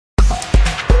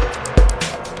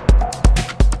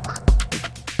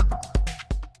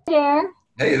There,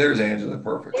 Hey, there's Angela.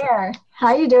 Perfect. there.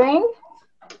 How you doing?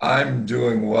 I'm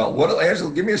doing well. What,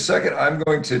 Angela? Give me a second. I'm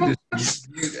going to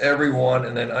just mute everyone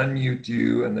and then unmute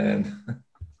you, and then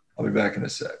I'll be back in a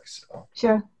sec. So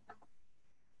Sure.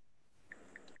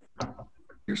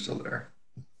 you're still there.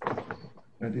 Did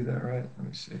I do that right? Let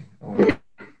me see. Oh,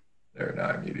 there.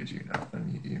 Now I muted you. Now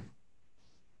unmute you.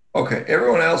 Okay.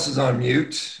 Everyone else is on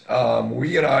mute.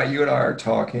 You and I are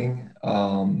talking.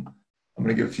 I'm going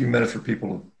to give a few minutes for people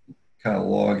to kind of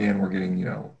log in. We're getting,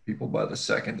 people by the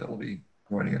second that'll be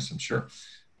joining us, I'm sure.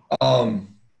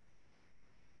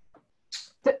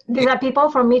 These are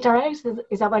people from MeetRx.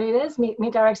 Is that what it is?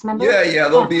 MeetRx members? Yeah,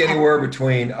 they'll be anywhere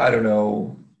between, I don't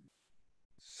know,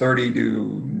 30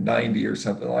 to 90 or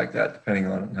something like that, depending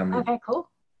on how many. Okay, cool.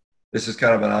 This is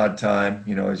kind of an odd time,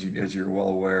 as you're well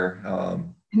aware.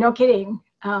 No kidding.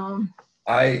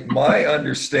 My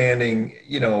understanding,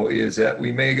 is that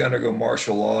we may undergo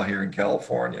martial law here in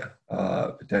California,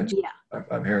 potentially. Yeah.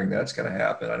 I'm hearing that's going to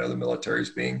happen. I know the military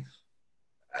is being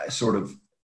sort of,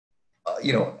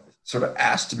 sort of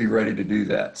asked to be ready to do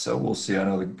that. So we'll see. I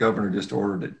know the governor just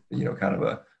ordered it, kind of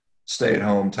a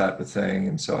stay-at-home type of thing,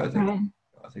 and so I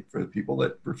think for the people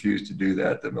that refuse to do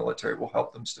that, the military will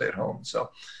help them stay at home.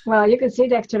 So, well, you can see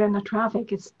that actually in the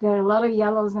traffic. There are a lot of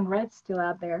yellows and reds still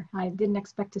out there. I didn't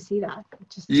expect to see that.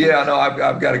 yeah, no,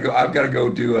 I've got to go. I've got to go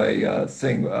do a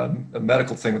thing, a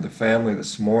medical thing with the family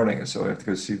this morning, and so I have to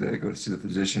go see the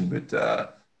physician.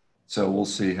 But so we'll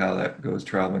see how that goes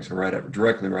traveling. So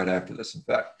directly right after this, in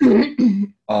fact.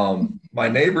 My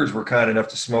neighbors were kind enough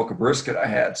to smoke a brisket I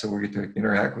had, so we get to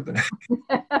interact with them.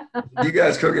 You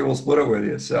guys cook it, we'll split it with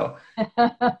you. So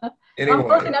anyway, I'm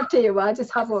close enough to you. I'll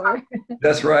just hop over.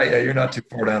 That's right. Yeah, you're not too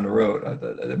far down the road.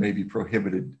 That may be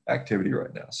prohibited activity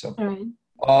right now. So,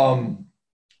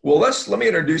 well, let me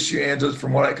introduce you, Angela,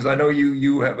 because I know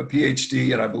you have a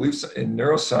PhD, and I believe in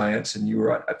neuroscience, and you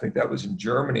were, I think that was in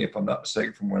Germany, if I'm not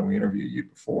mistaken, from when we interviewed you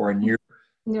before, and you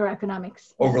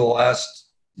Neuroeconomics. over the last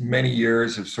many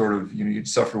years have sort of, you'd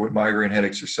suffered with migraine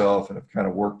headaches yourself and have kind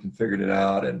of worked and figured it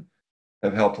out and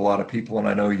have helped a lot of people. And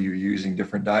I know you're using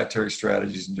different dietary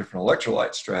strategies and different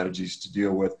electrolyte strategies to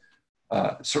deal with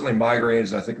certainly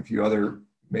migraines, and I think a few other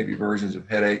maybe versions of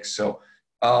headaches. So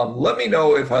let me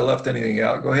know if I left anything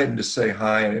out. Go ahead and just say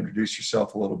hi and introduce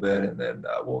yourself a little bit, and then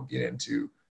we'll get into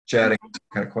chatting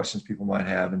kind of questions people might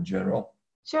have in general.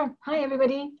 Sure. Hi,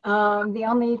 everybody. The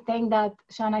only thing that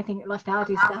Sean, I think, left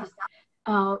out is that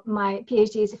my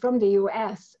PhD is from the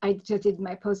US. I just did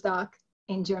my postdoc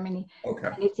in Germany. Okay.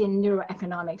 And it's in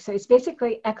neuroeconomics. So it's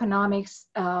basically economics,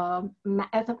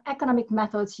 economic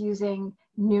methods using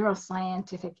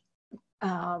neuroscientific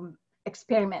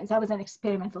experiments. I was an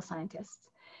experimental scientist,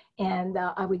 and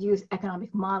I would use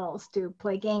economic models to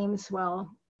play games while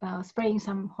spraying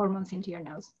some hormones into your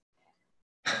nose.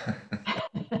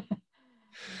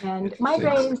 And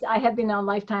migraines, I have been a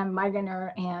lifetime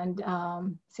migrainer,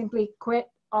 and simply quit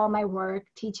all my work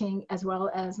teaching as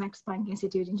well as Max Planck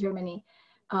Institute in Germany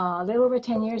a little over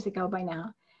 10 years ago by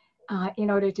now, in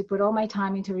order to put all my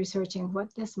time into researching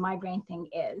what this migraine thing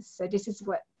is. So this is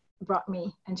what brought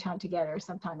me and Sean together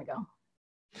some time ago.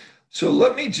 So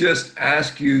let me just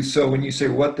ask you, so when you say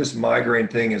what this migraine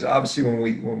thing is, obviously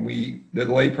when the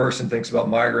layperson thinks about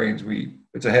migraines,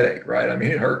 it's a headache, right? I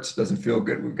mean, it hurts, doesn't feel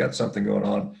good. We've got something going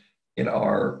on in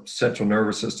our central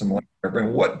nervous system like our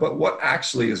brain. But what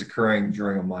actually is occurring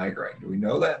during a migraine? Do we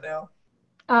know that now?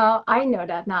 I know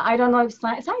that now. I don't know if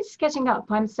science is catching up.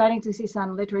 I'm starting to see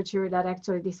some literature that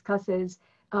actually discusses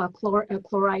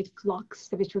chloride flux,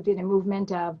 which would be the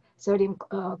movement of sodium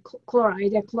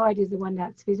chloride. Chloride is the one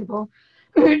that's visible.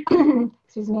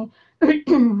 Excuse me.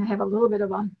 I have a little bit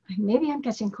of maybe I'm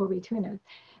catching COVID, who knows?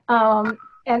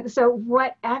 And so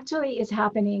what actually is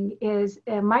happening is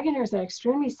migraineurs are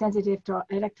extremely sensitive to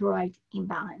electrolyte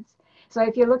imbalance. So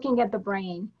if you're looking at the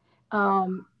brain,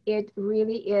 it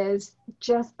really is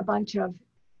just a bunch of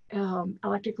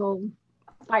electrical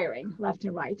firing left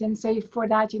and right. And so for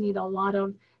that, you need a lot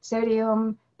of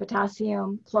sodium,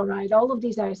 potassium, chloride. All of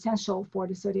these are essential for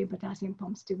the sodium potassium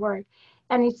pumps to work.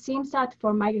 And it seems that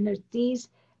for migraineurs, these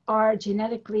are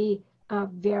genetically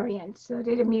variants. So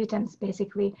they're the mutants,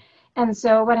 basically. And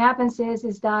so what happens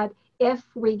is that if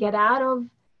we get out of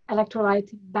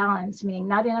electrolyte balance, meaning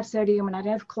not enough sodium, not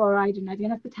enough chloride, not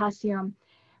enough potassium,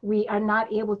 we are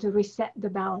not able to reset the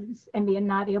balance, and we are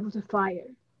not able to fire.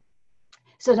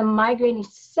 So the migraine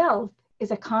itself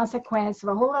is a consequence of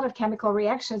a whole lot of chemical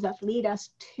reactions that lead us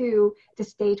to the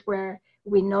state where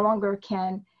we no longer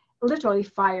can literally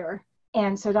fire.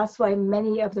 And so that's why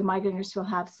many of the migraineurs will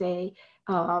have, say,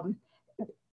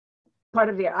 part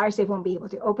of their eyes, they won't be able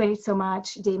to open it so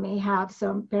much. They may have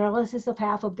some paralysis of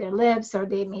half of their lips, or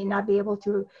they may not be able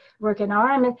to work an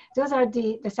arm. And those are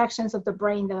the sections of the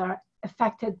brain that are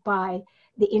affected by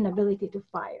the inability to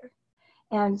fire.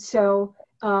 And so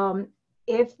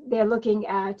if they're looking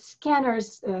at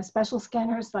scanners, special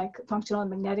scanners like functional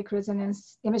magnetic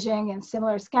resonance imaging and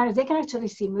similar scanners, they can actually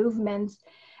see movements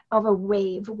of a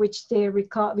wave, which they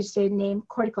name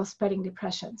cortical spreading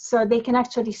depression. So they can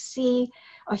actually see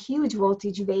a huge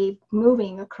voltage wave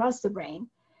moving across the brain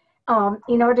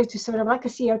in order to sort of like a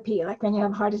CRP, like when you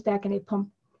have a heart attack and they pump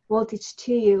voltage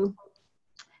to you.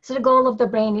 So the goal of the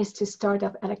brain is to start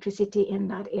up electricity in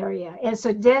that area. And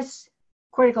so this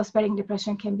cortical spreading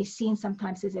depression can be seen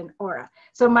sometimes as an aura.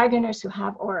 So migraineurs who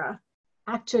have aura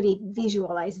actually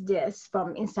visualize this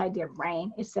from inside their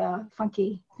brain. It's a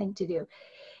funky thing to do.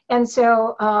 And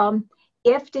so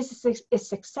if this is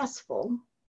successful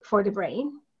for the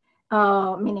brain,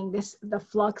 meaning the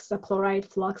flux, the chloride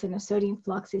flux and the sodium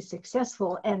flux is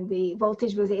successful, and the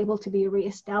voltage was able to be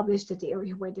reestablished at the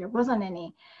area where there wasn't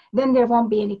any, then there won't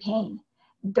be any pain.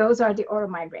 Those are the aura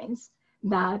migraines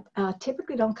that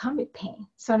typically don't come with pain.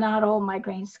 So not all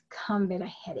migraines come with a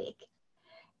headache.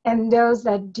 And those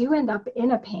that do end up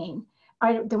in a pain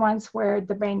are the ones where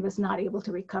the brain was not able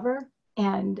to recover.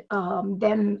 And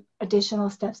then additional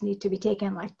steps need to be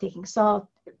taken, like taking salt.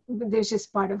 There's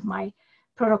just part of my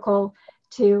protocol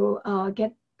to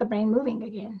get the brain moving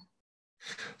again.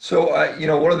 So,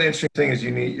 one of the interesting things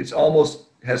it's almost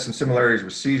has some similarities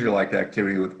with seizure-like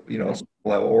activity with, Right.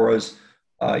 people have auras,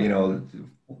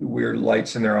 weird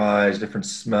lights in their eyes, different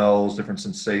smells, different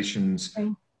sensations.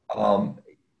 Right.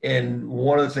 And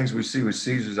one of the things we see with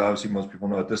seizures, obviously most people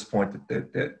know at this point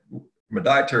that from a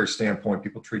dietary standpoint,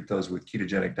 people treat those with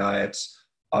ketogenic diets.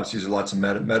 Obviously, there's lots of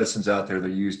medicines out there that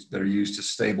are used to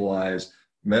stabilize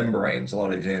membranes, a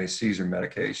lot of these anti-seizure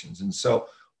medications. And so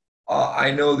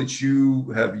I know that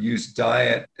you have used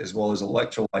diet as well as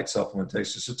electrolyte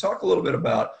supplementation. So talk a little bit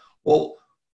about, one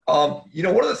of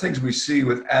the things we see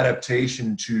with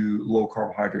adaptation to low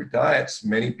carbohydrate diets,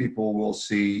 many people will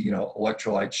see,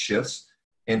 electrolyte shifts,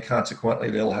 and consequently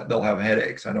they'll have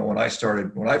headaches. I know when I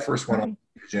first went on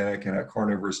ketogenic and a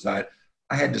carnivorous diet,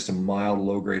 I had just a mild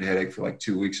low-grade headache for like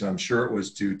 2 weeks, and I'm sure it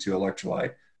was due to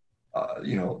electrolyte,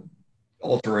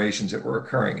 alterations that were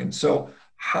occurring. And so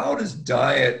how does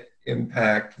diet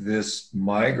impact this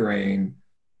migraine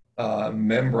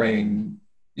membrane,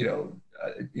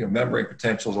 membrane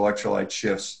potentials, electrolyte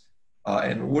shifts,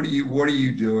 and what are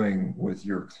you doing with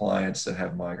your clients that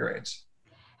have migraines?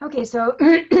 Okay, so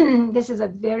this is a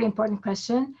very important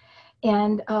question,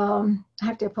 and I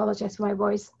have to apologize for my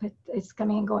voice, but it's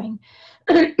coming and going.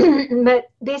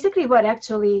 But basically what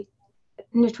actually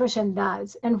nutrition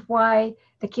does, and why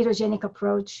the ketogenic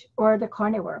approach or the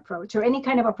carnivore approach or any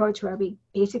kind of approach where we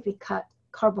basically cut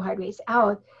carbohydrates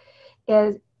out,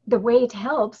 is the way it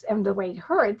helps and the way it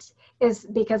hurts is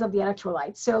because of the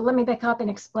electrolytes. So let me back up and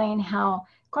explain how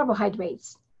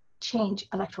carbohydrates change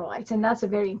electrolytes. And that's a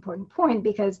very important point,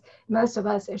 because most of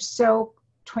us are so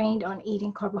trained on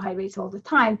eating carbohydrates all the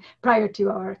time prior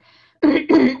to our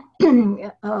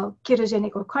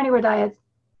ketogenic or carnivore diet,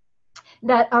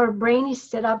 that our brain is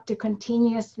set up to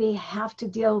continuously have to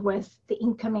deal with the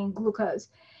incoming glucose.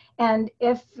 And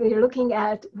if we're looking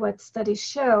at what studies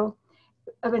show,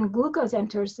 when glucose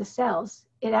enters the cells,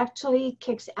 it actually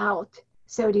kicks out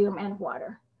sodium and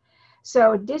water.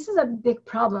 So this is a big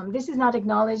problem. This is not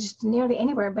acknowledged nearly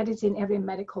anywhere, but it's in every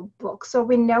medical book. So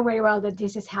we know very well that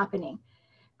this is happening.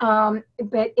 But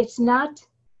it's not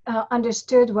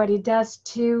understood what it does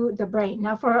to the brain.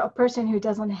 Now, for a person who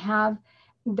doesn't have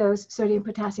those sodium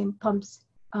potassium pumps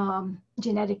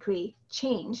genetically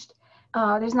changed,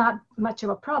 there's not much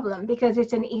of a problem, because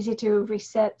it's an easy to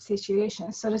reset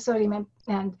situation. So the sodium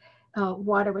and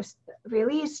water was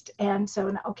released, and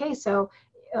so okay, so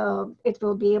it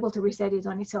will be able to reset it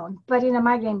on its own. But in a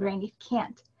migraine brain, it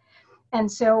can't.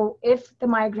 And so if the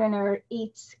migrainer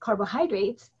eats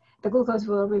carbohydrates, the glucose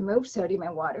will remove sodium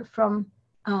and water from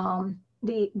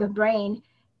the brain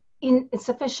in a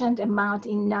sufficient amount,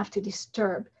 enough to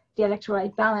disturb the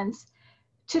electrolyte balance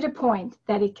to the point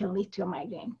that it can lead to a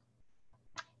migraine.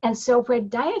 And so where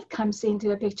diet comes into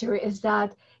the picture is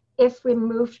that if we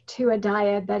move to a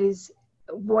diet that is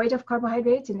void of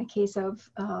carbohydrates, in the case of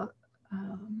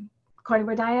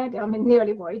carnivore diet, I mean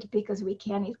nearly void, because we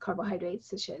can eat carbohydrates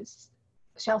such as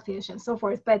shellfish and so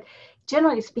forth, but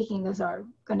generally speaking, those are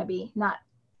going to be not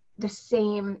the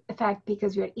same effect,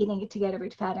 because you're eating it together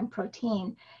with fat and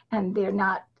protein, and they're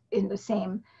not in the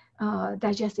same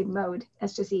digestive mode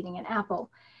as just eating an apple.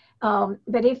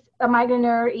 But if a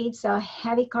migraineur eats a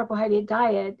heavy carbohydrate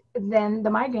diet, then the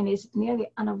migraine is nearly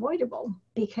unavoidable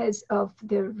because of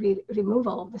the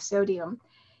removal of the sodium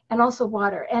and also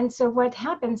water. And so what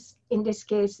happens in this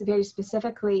case, very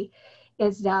specifically,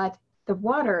 is that the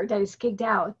water that is kicked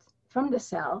out from the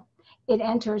cell, it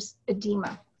enters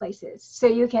edema places. So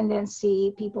you can then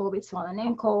see people with swollen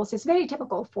ankles. It's very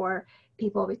typical for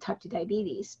people with type 2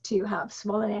 diabetes to have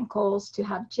swollen ankles, to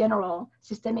have general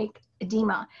systemic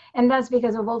edema. And that's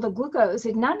because of all the glucose.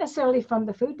 It's not necessarily from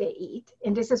the food they eat.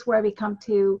 And this is where we come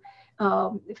to,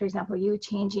 for example, you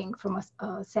changing from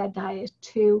a SAD diet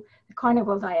to a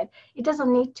carnivore diet. It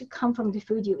doesn't need to come from the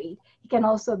food you eat. It can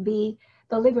also be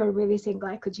the liver releasing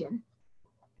glycogen,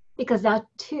 because that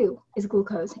too is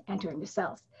glucose entering the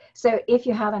cells. So if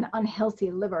you have an unhealthy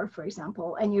liver, for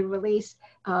example, and you release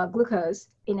glucose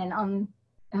in an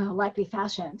unlikely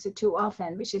fashion, so too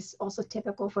often, which is also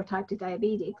typical for type 2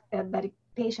 diabetic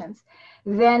patients,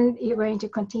 then you're going to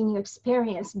continue to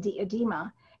experience the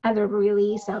edema and the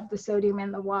release of the sodium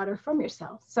and the water from your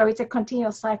cells. So it's a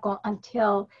continual cycle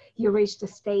until you reach the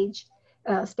state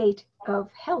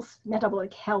of health,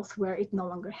 metabolic health, where it no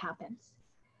longer happens.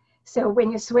 So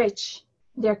when you switch,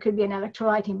 there could be an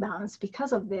electrolyte imbalance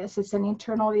because of this. It's an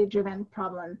internally driven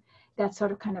problem that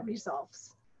sort of kind of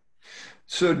resolves.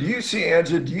 So do you see,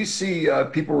 Angela, do you see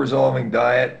people resolving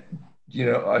diet,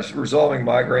 resolving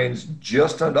migraines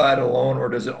just on diet alone, or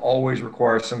does it always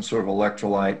require some sort of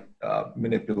electrolyte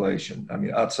manipulation? I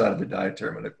mean, outside of the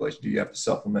dietary manipulation, do you have to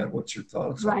supplement? What's your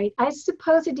thoughts? Right. I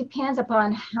suppose it depends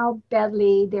upon how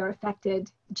badly they're affected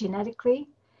genetically.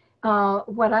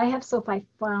 What I have so far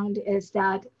found is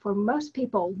that for most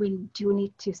people, we do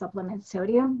need to supplement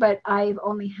sodium, but I've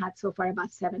only had so far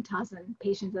about 7,000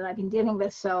 patients that I've been dealing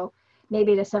with. So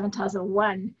maybe the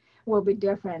 7,001 will be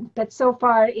different. But so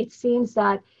far, it seems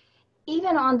that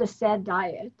even on the SAD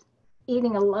diet,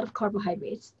 eating a lot of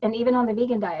carbohydrates, and even on the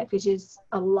vegan diet, which is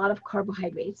a lot of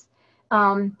carbohydrates,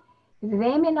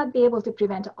 they may not be able to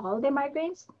prevent all their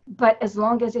migraines, but as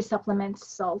long as they supplement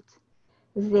salt,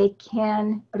 they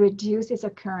can reduce its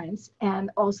occurrence and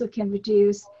also can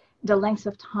reduce the length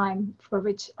of time for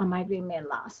which a migraine may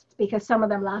last, because some of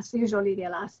them usually they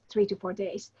last 3 to 4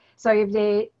 days. So if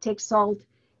they take salt,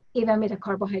 even with a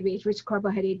rich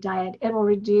carbohydrate diet, it will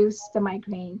reduce the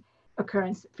migraine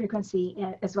occurrence frequency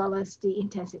as well as the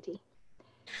intensity.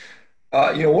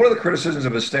 One of the criticisms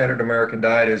of a standard American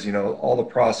diet is, all the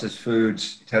processed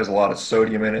foods has a lot of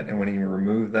sodium in it. And when you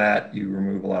remove that, you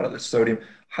remove a lot of the sodium.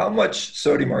 How much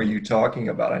sodium are you talking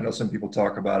about? I know some people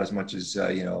talk about as much as,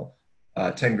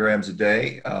 10 grams a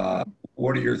day.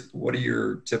 What are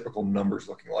your typical numbers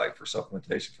looking like for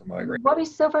supplementation for migraine? What we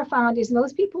so far found is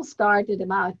most people start at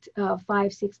about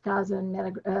 6,000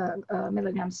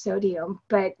 milligrams sodium,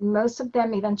 but most of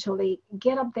them eventually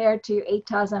get up there to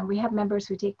 8,000. We have members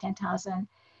who take 10,000.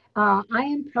 I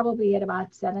am probably at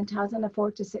about 7,000,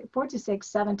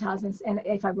 7,000, and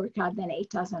if I work out, then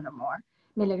 8,000 or more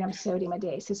milligrams sodium a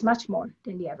day. So it's much more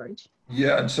than the average.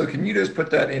 Yeah, and so can you just put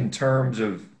that in terms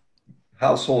of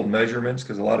household measurements,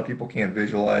 because a lot of people can't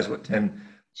visualize what 10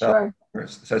 sure.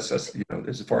 That's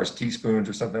as far as teaspoons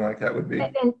or something like that would be.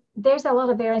 And there's a lot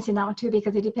of variance in that too,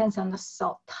 because it depends on the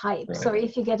salt type. Right. So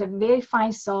if you get a very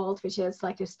fine salt, which is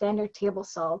like a standard table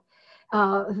salt,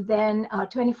 then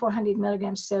 2,400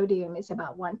 milligrams sodium is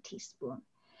about 1 teaspoon.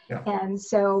 Yeah. And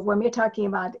so when we're talking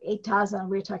about 8,000,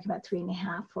 we're talking about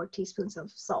 3.5, 4 teaspoons of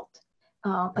salt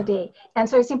a day. And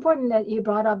so it's important that you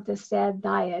brought up the SAD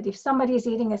diet. If somebody is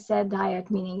eating a SAD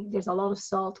diet, meaning there's a lot of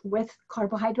salt with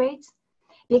carbohydrates,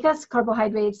 because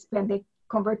carbohydrates, when they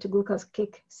convert to glucose,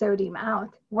 kick sodium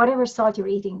out, whatever salt you're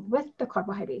eating with the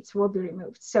carbohydrates will be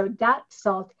removed. So that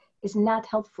salt is not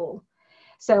helpful.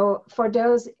 So for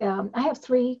those, I have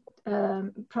 3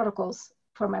 protocols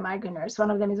for my migraineurs.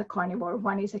 One of them is a carnivore,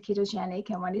 one is a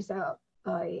ketogenic, and one is a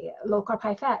low carb,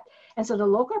 high fat. And so the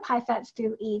low carb, high fat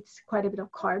still eats quite a bit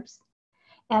of carbs.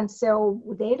 And so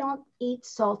they don't eat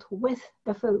salt with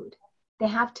the food. They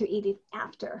have to eat it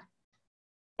after,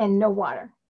 and no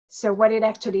water. So what it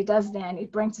actually does then,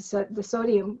 it brings the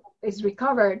sodium is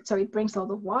recovered. So it brings all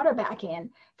the water back in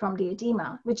from the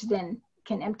edema, which then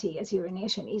can empty as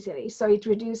urination easily. So it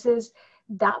reduces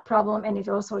that problem, and it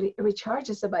also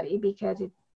recharges the body because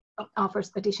it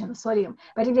offers additional sodium.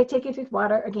 But if they take it with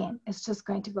water, again, it's just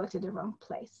going to go to the wrong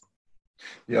place.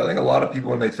 Yeah, I think a lot of people,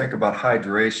 when they think about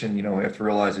hydration, we have to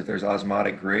realize that there's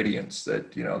osmotic gradients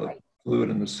that, the right. fluid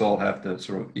and the salt have to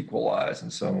sort of equalize.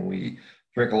 And so when we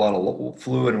drink a lot of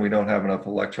fluid and we don't have enough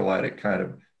electrolyte, it kind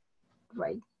of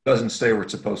right. doesn't stay where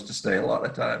it's supposed to stay a lot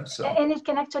of times. So. And it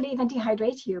can actually even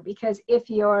dehydrate you, because if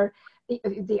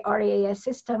the RAS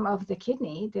system of the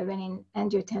kidney, the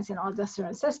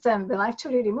renin-angiotensin-aldosterone system, will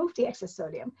actually remove the excess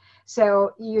sodium.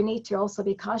 So you need to also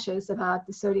be cautious about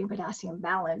the sodium-potassium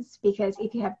balance, because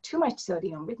if you have too much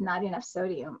sodium with not enough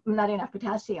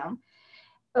potassium,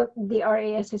 the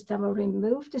RAS system will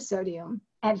remove the sodium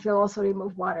and it will also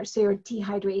remove water. So you're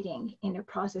dehydrating in the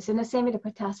process. And the same with the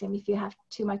potassium. If you have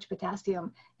too much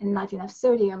potassium and not enough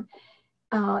sodium,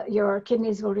 your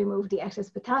kidneys will remove the excess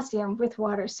potassium with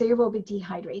water, so you will be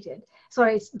dehydrated. So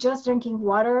it's just drinking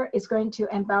water is going to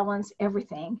imbalance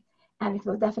everything, and it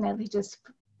will definitely just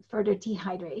further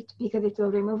dehydrate because it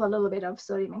will remove a little bit of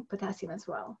sodium and potassium as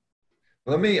well.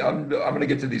 I'm going to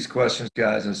get to these questions,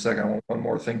 guys, in a second. I want one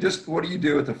more thing. Just what do you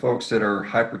do with the folks that are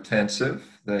hypertensive,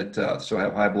 that so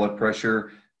have high blood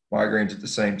pressure, migraines at the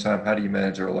same time? How do you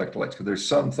manage their electrolytes? Because there's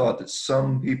some thought that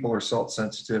some people are salt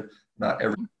sensitive. Not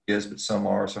everybody is, but some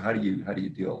are. So how do you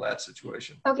deal in that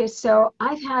situation? Okay, so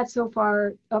I've had so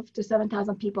far up to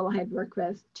 7,000 people I had worked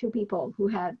with, 2 people who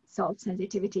had salt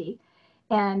sensitivity.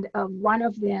 And one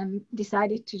of them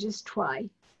decided to just try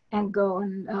and go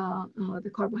on the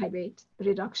carbohydrate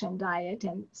reduction diet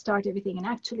and start everything. And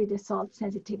actually the salt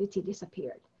sensitivity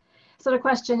disappeared. So the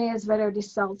question is whether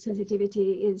this salt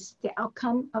sensitivity is the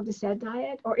outcome of the said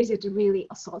diet, or is it really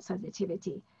a salt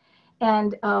sensitivity?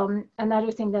 And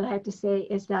another thing that I have to say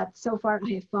is that so far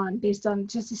I have found, based on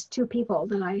just these 2 people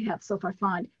that I have so far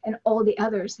found, and all the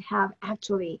others have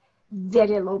actually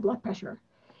very low blood pressure.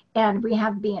 And I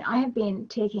have been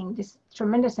taking this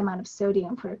tremendous amount of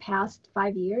sodium for the past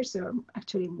 5 years, or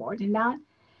actually more than that,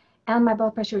 and my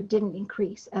blood pressure didn't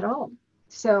increase at all.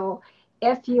 So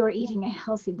if you're eating a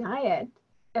healthy diet,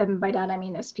 and by that I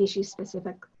mean a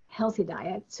species-specific healthy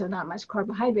diet, so not much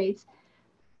carbohydrates,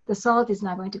 the salt is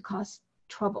not going to cause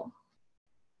trouble.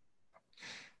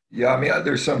 Yeah, I mean,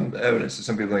 there's some evidence that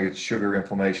some people think it's sugar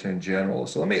inflammation in general.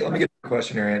 So let me get a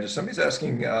question here, Angela. Somebody's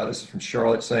asking, this is from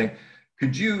Charlotte, saying,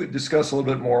 could you discuss a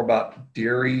little bit more about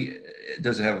dairy?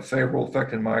 Does it have a favorable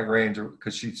effect in migraines? Or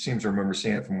because she seems to remember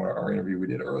seeing it from our interview we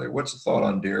did earlier. What's the thought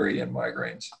on dairy and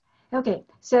migraines? Okay,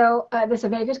 so that's a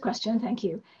very good question. Thank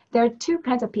you. There are 2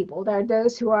 kinds of people. There are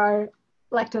those who are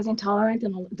lactose intolerant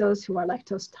and those who are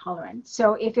lactose tolerant.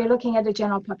 So if you're looking at the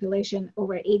general population,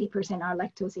 over 80% are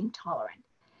lactose intolerant.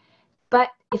 But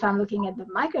if I'm looking at the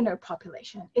migraine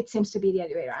population, it seems to be the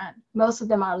other way around. Most of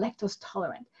them are lactose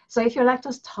tolerant. So if you're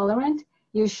lactose tolerant,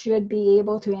 you should be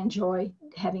able to enjoy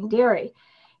having dairy.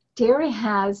 Dairy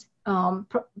has,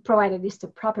 provided this to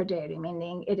proper dairy,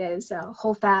 meaning it is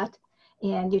whole fat,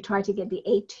 and you try to get the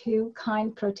A2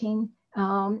 kind protein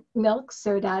milk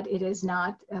so that it is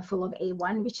not full of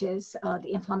A1, which is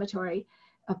the inflammatory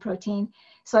protein.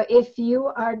 So if you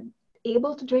are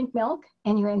able to drink milk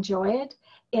and you enjoy it,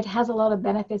 it has a lot of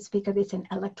benefits because it's an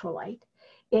electrolyte.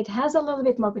 It has a little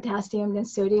bit more potassium than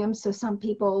sodium, so some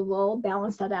people will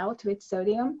balance that out with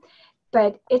sodium.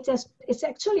 But it's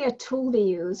actually a tool to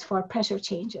use for pressure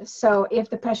changes. So if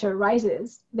the pressure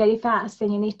rises very fast,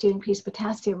 then you need to increase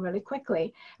potassium really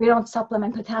quickly. We don't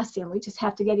supplement potassium, we just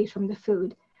have to get it from the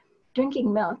food.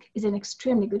 Drinking milk is an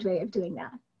extremely good way of doing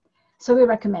that. So we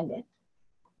recommend it.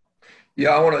 Yeah,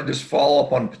 I want to just follow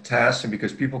up on potassium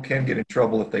because people can get in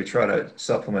trouble if they try to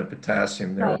supplement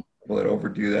potassium. There are people that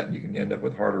overdo that and you can end up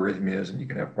with heart arrhythmias and you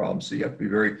can have problems. So you have to be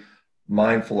very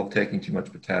mindful of taking too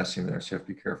much potassium there, so you have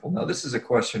to be careful. Now, this is a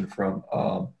question from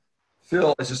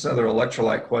Phil. It's just another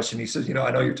electrolyte question. He says,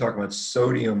 I know you're talking about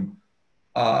sodium,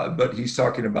 but he's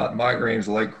talking about migraines,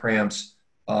 leg cramps.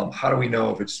 How do we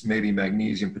know if it's maybe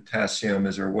magnesium, potassium?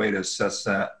 Is there a way to assess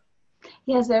that?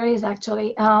 Yes, there is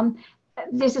actually.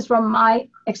 This is from my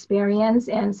experience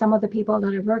and some of the people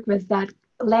that I work with, that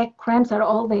leg cramps are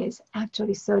always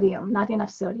actually sodium, not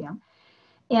enough sodium.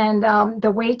 And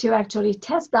the way to actually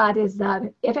test that is that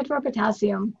if it were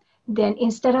potassium, then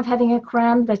instead of having a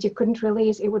cramp that you couldn't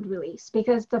release, it would release,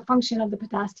 because the function of the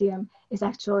potassium is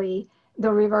actually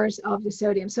the reverse of the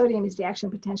sodium. Sodium is the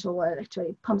action potential where it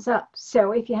actually pumps up.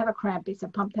 So if you have a cramp, it's a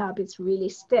pumped up, it's really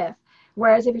stiff.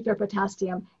 Whereas if it were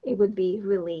potassium, it would be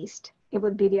released. It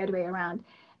would be the other way around.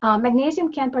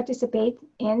 Magnesium can participate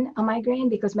in a migraine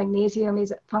because magnesium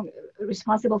is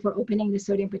responsible for opening the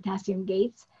sodium-potassium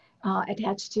gates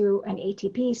attached to an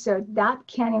ATP. So that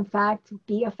can, in fact,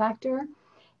 be a factor.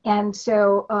 And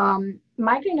so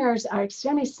migraineurs are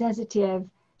extremely sensitive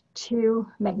to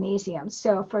magnesium.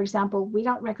 So, for example, we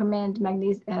don't recommend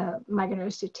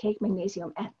migraineurs to take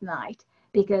magnesium at night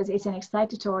because it's an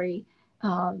excitatory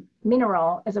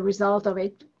mineral as a result of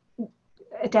it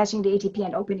attaching the ATP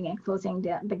and opening and closing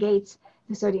the gates,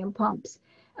 the sodium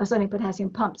potassium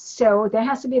pumps. So there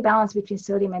has to be a balance between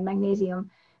sodium and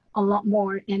magnesium a lot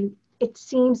more. And it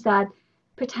seems that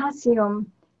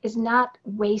potassium is not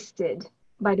wasted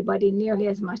by the body nearly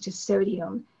as much as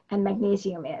sodium and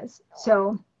magnesium is.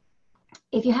 So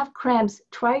if you have cramps,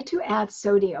 try to add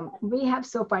sodium. We have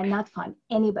so far not found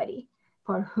anybody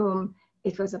for whom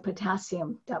it was a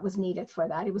potassium that was needed for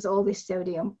that. It was always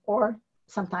sodium or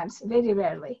sometimes, very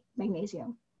rarely,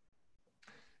 magnesium.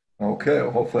 Okay,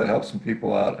 well, hopefully that helps some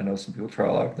people out. I know some people try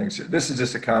a lot of things. This is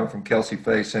just a comment from Kelsey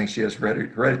Faye saying she has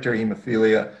hereditary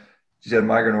hemophilia. She's had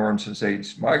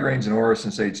migraines and aura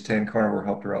since age 10. Carnivore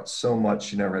helped her out so much.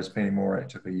 She never has pain anymore. It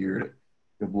took a year to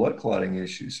get blood clotting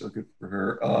issues, so good for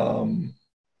her.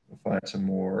 We'll find some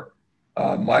more.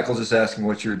 Michael's just asking,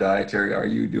 what's your dietary? Are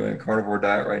you doing a carnivore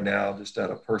diet right now, just out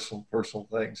of personal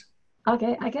things?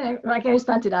 Okay, I can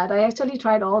respond to that. I actually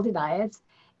tried all the diets,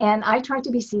 and I try to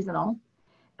be seasonal,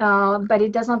 but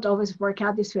it doesn't always work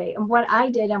out this way. And what I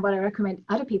did and what I recommend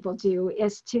other people do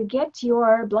is to get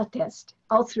your blood test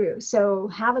all through. So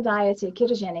have a diet, say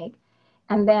ketogenic,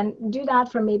 and then do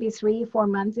that for maybe 3-4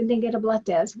 months, and then get a blood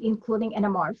test, including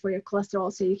NMR for your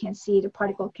cholesterol, so you can see the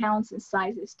particle counts and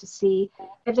sizes to see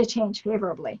if they change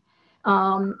favorably.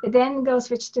 Then go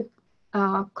switch to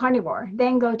carnivore,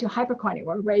 then go to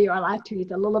hypercarnivore, where you're allowed to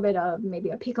eat a little bit of maybe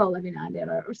a pickle every now and then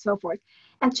or so forth,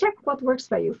 and check what works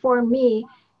for you. For me,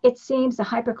 it seems the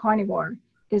hypercarnivore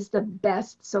is the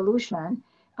best solution,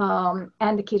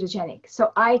 and the ketogenic.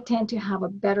 So I tend to have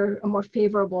a more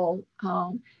favorable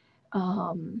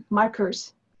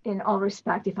markers in all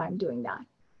respect if I'm doing that.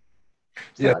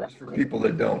 So yeah, for people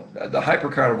that don't, the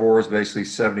hypercarnivore is basically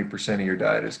 70% of your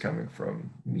diet is coming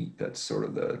from meat. That's sort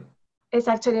of the. It's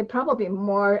actually probably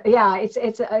more. Yeah,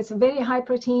 it's very high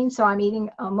protein. So I'm eating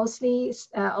mostly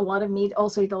a lot of meat.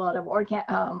 Also eat a lot of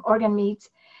organ meats,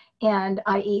 and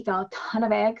I eat a ton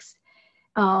of eggs.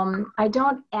 I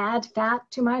don't add fat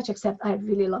too much, except I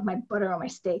really love my butter on my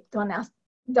steak. Don't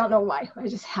know why. I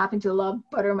just happen to love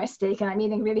butter on my steak, and I'm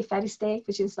eating really fatty steak,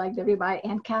 which is like the ribeye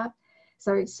and cap.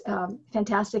 So it's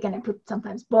fantastic, and I put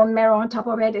sometimes bone marrow on top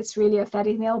of it. It's really a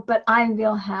fatty meal, but I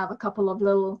will have a couple of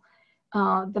little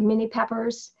the mini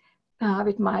peppers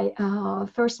with my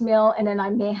first meal, and then I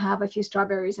may have a few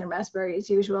strawberries and raspberries,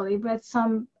 usually with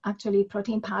some actually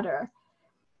protein powder,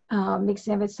 mixed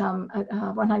in with some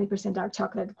 100% dark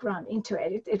chocolate ground into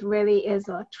it. It really is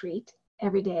a treat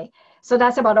every day. So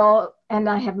that's about all, and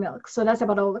I have milk. So that's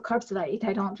about all the carbs that I eat.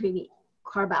 I don't really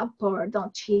carb up or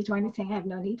don't cheat or anything. I have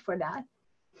no need for that.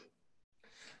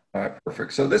 All right,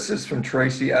 perfect. So this is from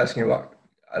Tracy asking about,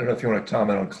 I don't know if you want to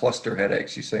comment on cluster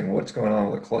headaches. She's saying, what's going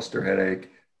on with a cluster headache?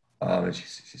 And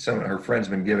some of her friends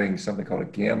been giving something called a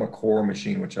gamma core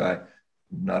machine, which I'm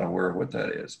not aware of what that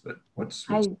is, but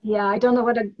I don't know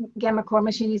what a gamma core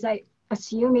machine is. I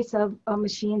assume it's a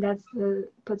machine that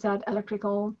puts out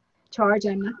electrical charge.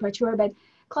 I'm not quite sure, but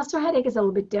cluster headache is a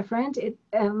little bit different. It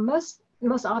most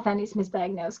often is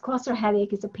misdiagnosed. Cluster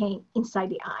headache is a pain inside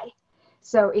the eye.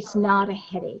 So it's not a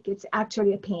headache. It's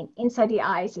actually a pain inside the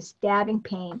eye. It's a stabbing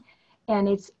pain. And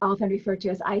it's often referred to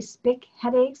as ice pick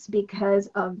headaches because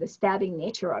of the stabbing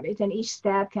nature of it. And each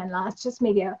stab can last just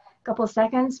maybe a couple of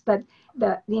seconds, but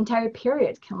the entire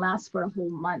period can last for a whole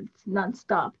month,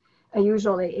 nonstop.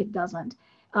 Usually it doesn't.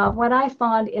 What I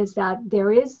found is that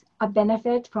there is a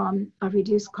benefit from a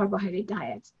reduced carbohydrate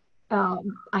diet.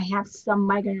 I have some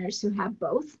migraineurs who have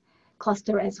both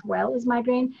cluster as well as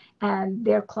migraine, and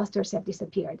their clusters have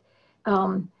disappeared.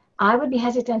 I would be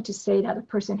hesitant to say that a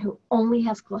person who only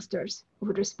has clusters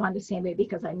would respond the same way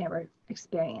because I never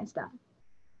experienced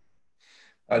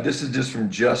that. This is just from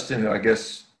Justin, I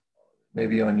guess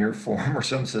maybe on your form or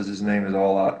something says his name is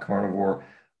All Out Carnivore.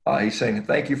 He's saying,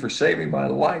 thank you for saving my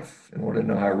life, and wanted to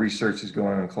know how research is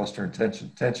going on cluster and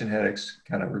tension headaches.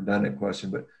 Kind of a redundant question,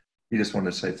 but he just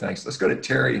wanted to say thanks. Let's go to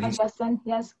Terry. Hi, Justin.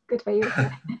 Yes, good for you.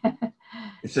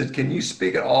 He said, can you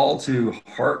speak at all to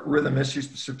heart rhythm issues,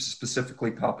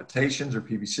 specifically palpitations or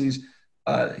PVCs?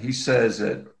 He says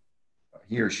that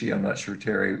he or she, I'm not sure,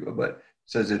 Terry, but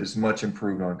says it is much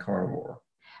improved on carnivore.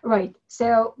 Right.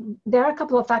 So there are a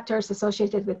couple of factors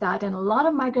associated with that. And a lot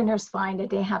of migraineurs find that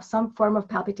they have some form of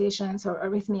palpitations or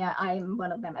arrhythmia. I'm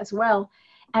one of them as well.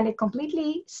 And it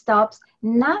completely stops,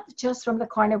 not just from the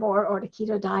carnivore or the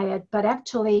keto diet, but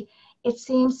actually it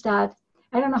seems that,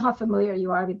 I don't know how familiar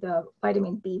you are with the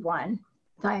vitamin B1,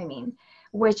 thiamine,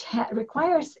 which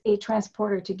requires a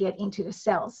transporter to get into the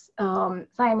cells.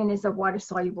 Thiamine is a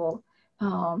water-soluble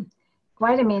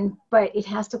vitamin, but it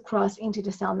has to cross into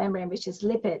the cell membrane, which is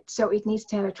lipid, so it needs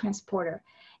to have a transporter.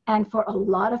 And for a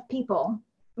lot of people,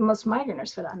 most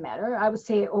migraineurs for that matter, I would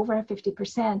say over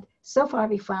 50%, so far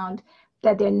we found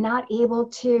that they're not able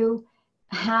to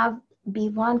have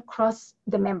B1 cross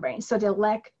the membrane, so they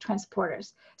lack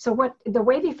transporters. So the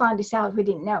way we found this out, we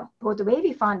didn't know, but the way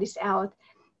we found this out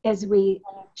is we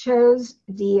chose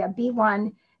the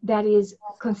B1 that is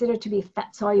considered to be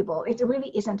fat soluble. It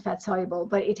really isn't fat soluble,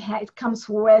 but it comes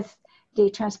with the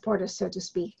transporter, so to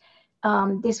speak.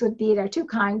 This would be, there are two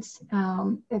kinds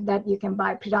that you can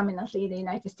buy predominantly in the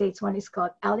United States. One is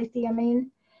called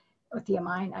L-theanine, or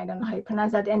thiamine, I don't know how you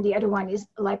pronounce that, and the other one is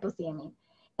lipothiamine.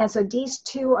 And so these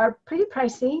two are pretty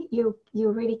pricey. You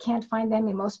really can't find them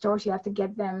in most stores. You have to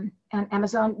get them on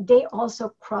Amazon. They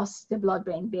also cross the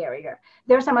blood-brain barrier.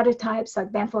 There are some other types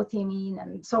like benfotiamine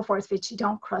and so forth, which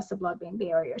don't cross the blood-brain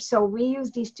barrier. So we use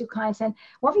these two kinds. And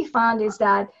what we found is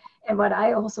that, and what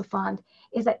I also found,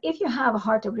 is that if you have a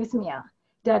heart arrhythmia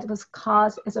that was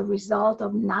caused as a result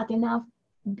of not enough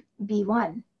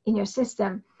B1 in your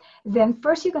system, then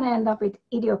first you're going to end up with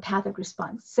idiopathic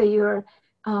response. So your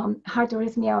heart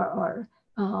arrhythmia or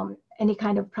any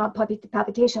kind of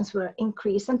palpitations will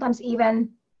increase. Sometimes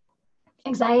even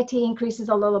anxiety increases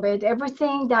a little bit.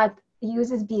 Everything that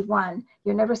uses B1,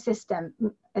 your nervous system,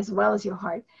 as well as your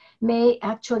heart, may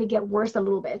actually get worse a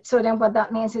little bit. So then what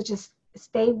that means is just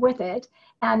stay with it.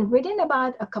 And within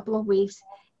about a couple of weeks,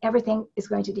 everything is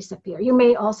going to disappear. You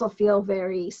may also feel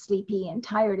very sleepy and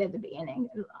tired at the beginning.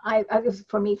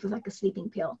 For me, it was like a sleeping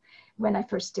pill when I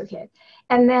first took it.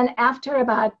 And then after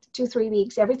about 2-3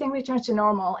 weeks, everything returned to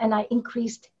normal, and I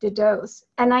increased the dose.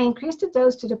 And I increased the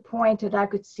dose to the point that I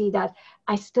could see that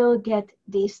I still get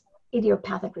this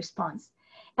idiopathic response.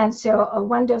 And so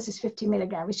one dose is 50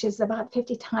 milligrams, which is about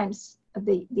 50 times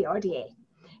the RDA.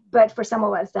 But for some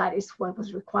of us, that is what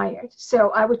was required.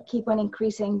 So I would keep on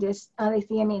increasing this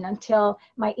L-theanine until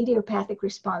my idiopathic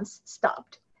response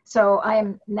stopped. So I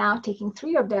am now taking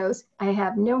 3 of those. I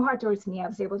have no heart arrhythmia. I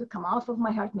was able to come off of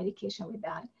my heart medication with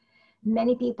that.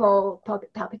 Many people,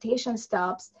 palpitation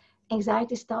stops,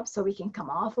 anxiety stops, so we can come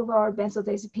off of our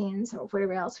benzodiazepines or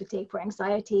whatever else we take for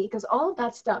anxiety, because all of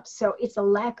that stops. So it's a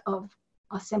lack of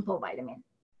a simple vitamin.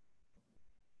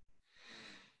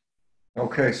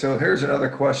 Okay, so here's another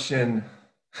question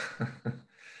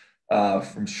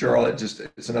from Charlotte.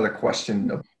 It's another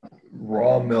question of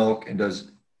raw milk, and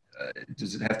does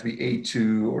it have to be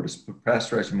A2, or does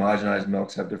pasteurized homogenized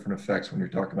milks have different effects when you're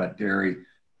talking about dairy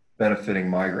benefiting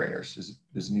migraineurs?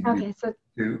 Does it need to be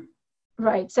A2?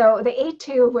 Right, so the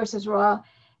A2 versus raw,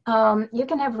 you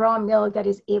can have raw milk that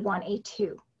is A1,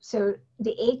 A2. So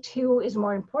the A2 is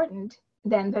more important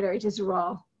than whether it is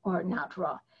raw or not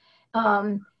raw.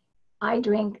 I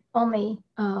drink only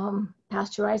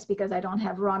pasteurized because I don't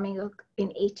have raw milk in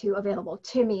A2 available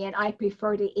to me, and I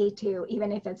prefer the A2,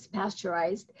 even if it's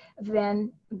pasteurized,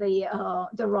 than the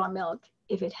raw milk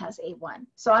if it has A1.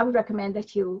 So I would recommend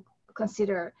that you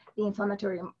consider the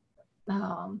inflammatory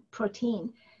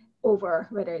protein over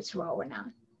whether it's raw or not.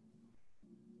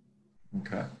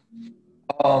 Okay.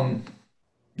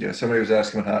 Yeah, somebody was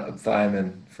asking about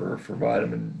thiamine for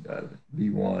vitamin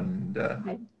B1.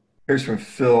 Right. Here's from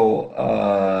Phil.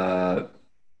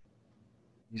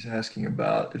 He's asking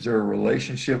about, is there a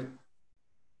relationship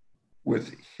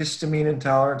with histamine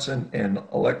intolerance and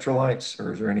electrolytes,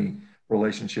 or is there any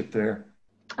relationship there?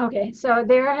 Okay, so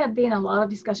there have been a lot of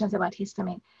discussions about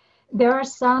histamine. There are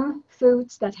some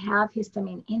foods that have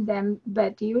histamine in them,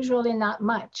 but usually not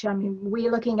much. I mean,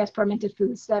 we're looking at fermented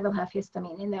foods that will have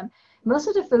histamine in them. Most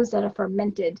of the foods that are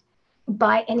fermented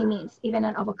by any means, even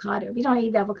an avocado. We don't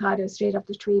eat avocado straight off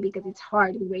the tree because it's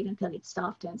hard. We wait until it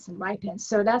softens and ripens.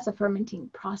 So that's a fermenting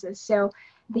process. So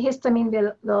the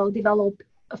histamine will develop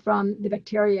from the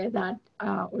bacteria that,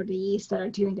 or the yeast that are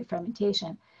doing the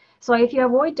fermentation. So if you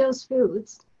avoid those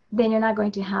foods, then you're not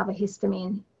going to have a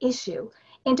histamine issue.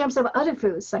 In terms of other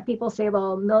foods, like people say,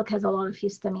 well, milk has a lot of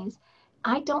histamines.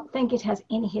 I don't think it has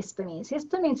any histamines.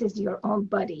 Histamines is your own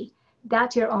body.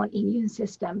 That's your own immune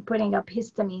system putting up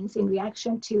histamines in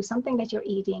reaction to something that you're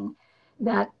eating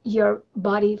that your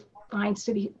body finds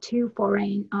to be too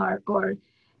foreign or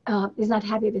is not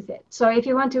happy with it. So if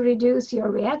you want to reduce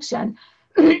your reaction,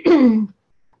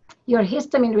 your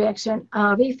histamine reaction,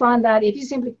 we found that if you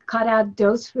simply cut out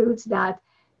those foods that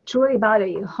truly bother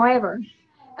you. However,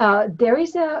 there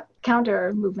is a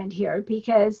counter movement here,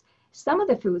 because some of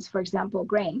the foods, for example,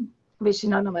 grain, which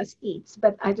none of us eats,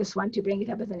 but I just want to bring it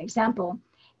up as an example,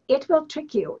 it will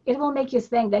trick you. It will make you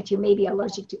think that you may be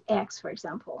allergic to eggs, for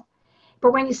example.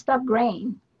 But when you stop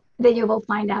grain, then you will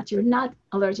find out you're not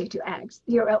allergic to eggs.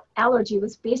 Your allergy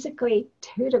was basically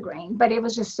to the grain, but it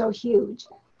was just so huge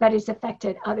that it's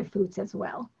affected other foods as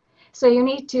well. So you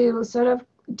need to sort of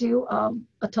do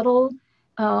a total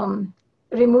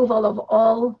removal of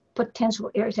all potential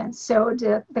irritants. So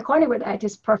the carnivore diet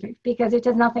is perfect because it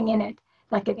has nothing in it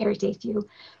that can irritate you.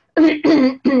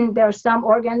 There are some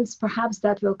organs perhaps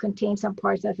that will contain some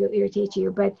parts that will irritate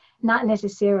you, but not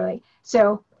necessarily.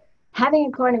 So having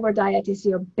a carnivore diet is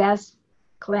your best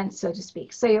cleanse, so to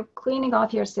speak. So you're cleaning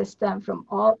off your system from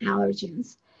all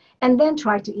allergens, and then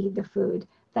try to eat the food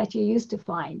that you used to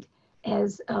find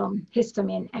as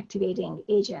histamine activating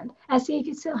agent, and see if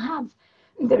you still have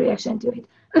the reaction to it.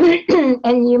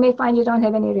 And you may find you don't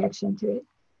have any reaction to it.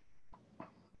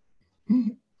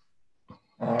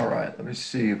 All right, let me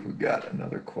see if we got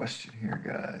another question here,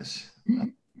 guys.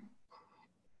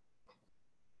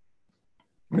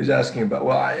 He's asking about,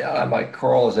 Mike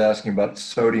Carl is asking about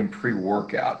sodium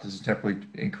pre-workout. Does it temporarily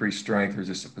increase strength, or is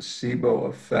this a placebo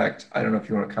effect? I don't know if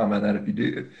you want to comment on that. If you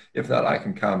do, if not, I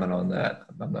can comment on that.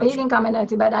 I'm not You sure. can comment on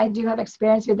it, but I do have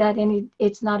experience with that, and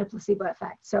it's not a placebo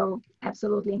effect. So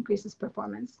absolutely increases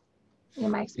performance in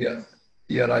my experience.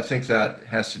 Yeah, and I think that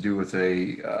has to do with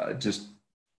a just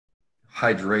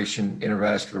hydration,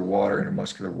 intravascular water,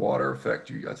 intermuscular water effect.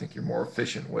 I think you're more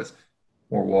efficient with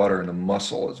more water in the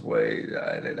muscle as way.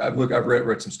 I've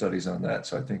read some studies on that,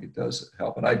 so I think it does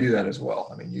help, and I do that as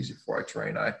well. I mean, usually before I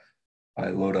train, I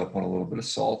load up on a little bit of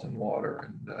salt and water,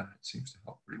 and it seems to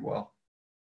help pretty well.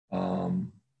 What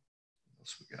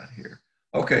else we got here?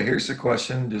 Okay, here's the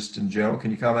question, just in general.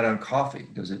 Can you comment on coffee?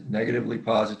 Does it negatively,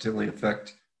 positively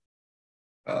affect?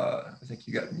 I think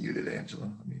you got muted, Angela.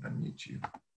 Let me unmute you.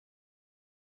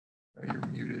 Oh, you're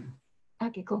muted.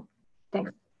 Okay, cool.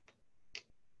 Thanks.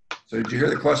 So did you hear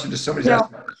the question? Just somebody's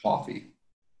asking about coffee.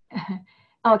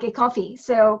 Okay, coffee.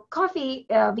 So coffee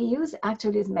we use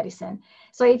actually as medicine.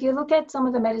 So if you look at some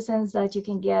of the medicines that you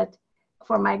can get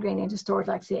for migraine in the store,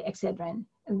 like say Excedrin,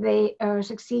 they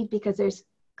succeed because there's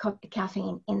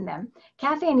caffeine in them.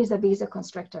 Caffeine is a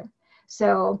vasoconstrictor.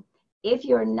 So if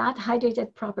you're not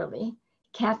hydrated properly,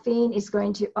 caffeine is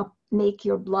going to make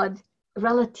your blood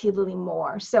relatively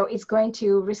more. So it's going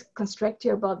to constrict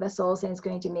your blood vessels, and it's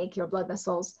going to make your blood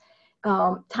vessels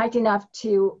tight enough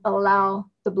to allow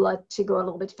the blood to go a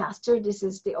little bit faster. This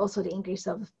is also the increase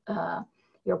of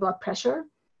your blood pressure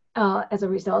as a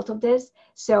result of this.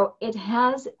 So it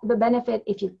has the benefit,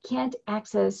 if you can't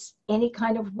access any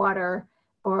kind of water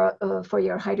or for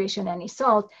your hydration, any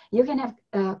salt, you can have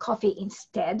coffee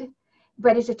instead,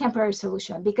 but it's a temporary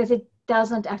solution because it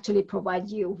doesn't actually provide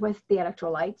you with the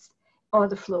electrolytes or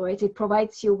the fluids. It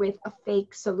provides you with a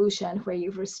fake solution where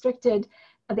you've restricted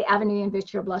the avenue in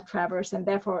which your blood travels, and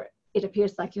therefore it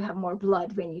appears like you have more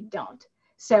blood when you don't.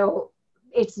 So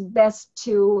it's best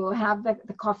to have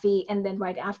the coffee, and then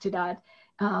right after that,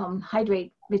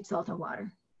 hydrate with salt and water.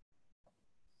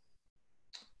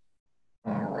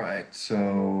 All right,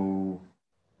 so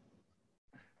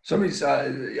somebody's,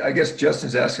 I guess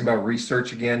Justin's asking about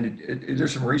research again. Is there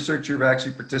some research you're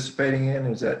actually participating in?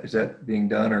 Is that being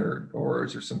done, or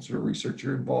is there some sort of research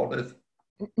you're involved with?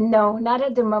 No, not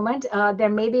at the moment. There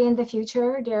may be in the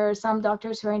future. There are some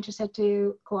doctors who are interested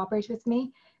to cooperate with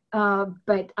me,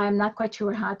 but I'm not quite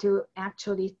sure how to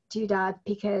actually do that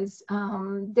because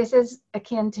this is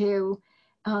akin to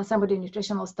some of the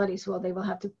nutritional studies where they will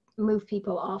have to move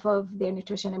people off of their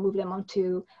nutrition and move them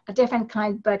onto a different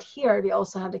kind. But here we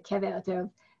also have the caveat of the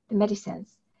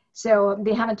medicines. So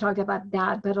they haven't talked about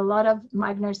that, but a lot of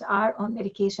migraineurs are on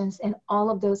medications, and all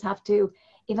of those have to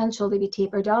eventually be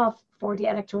tapered off for the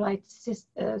electrolytes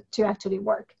to actually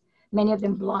work. Many of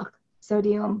them block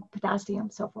sodium, potassium,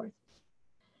 so forth.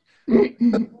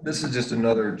 This is just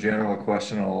another general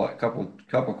question on a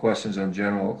couple questions on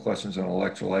general questions on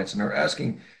electrolytes, and they're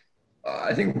asking,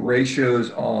 I think, ratios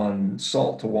on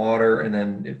salt to water, and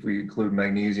then if we include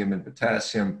magnesium and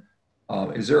potassium,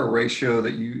 is there a ratio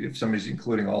that if somebody's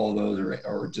including all of those,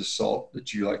 or just salt,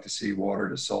 that you like to see water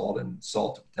to salt and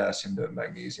salt to potassium to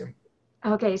magnesium?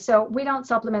 Okay, so we don't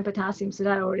supplement potassium, so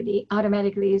that already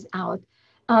automatically is out.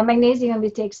 Magnesium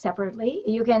we take separately.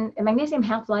 Magnesium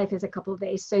half-life is a couple of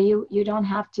days, so you don't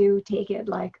have to take it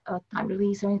like a time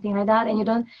release or anything like that, and you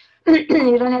don't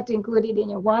you don't have to include it in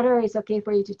your water. It's okay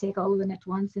for you to take all of them at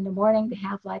once in the morning. The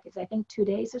half-life is, I think, 2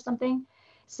 days or something.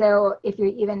 So if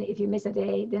you miss a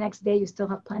day, the next day you still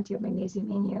have plenty of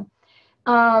magnesium in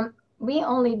you. We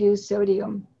only do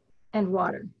sodium and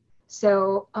water.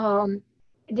 So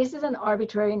this is an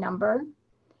arbitrary number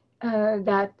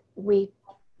that we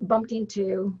bumped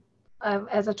into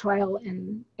as a trial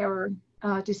and error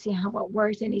to see how it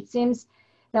works. And it seems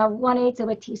that 1/8 of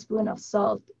a teaspoon of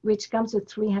salt, which comes with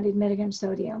 300 milligrams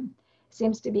sodium,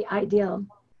 seems to be ideal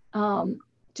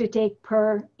to take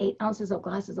per 8 ounces of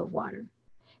glasses of water.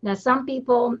 Now, some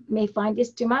people may find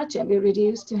this too much and be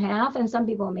reduced to half, and some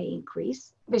people may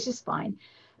increase, which is fine.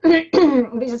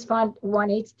 We just found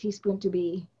 1/8 teaspoon to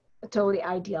be totally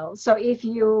ideal. So if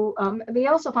you, we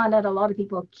also found out a lot of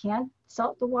people can't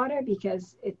salt the water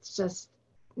because it's just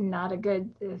not a good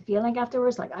feeling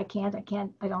afterwards. Like I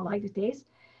don't like the taste.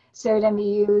 So then we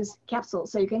use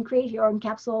capsules. So you can create your own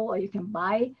capsule or you can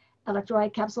buy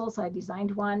electrolyte capsules. I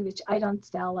designed one, which I don't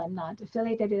sell. I'm not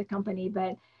affiliated with the company,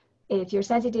 but if you're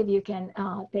sensitive, you can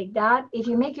take that. If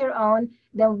you make your own,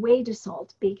 then weigh the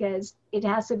salt because it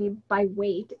has to be by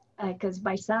weight. Because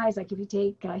by size, like if you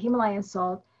take Himalayan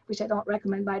salt, which I don't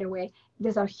recommend, by the way,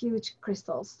 these are huge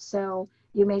crystals. So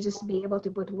you may just be able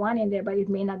to put one in there, but it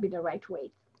may not be the right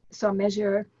weight. So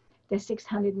measure the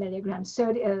 600 milligrams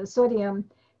sodium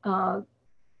of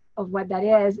what that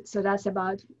is. So that's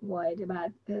about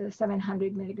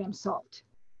 700 milligrams salt.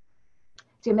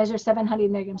 So you measure 700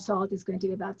 milligrams salt is going to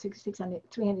be about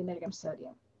 300 milligrams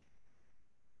sodium.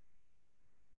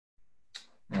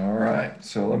 All right,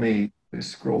 so let me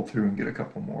just scroll through and get a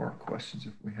couple more questions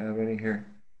if we have any here.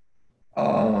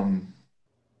 And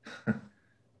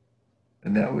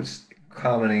that was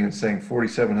commenting and saying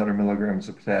 4,700 milligrams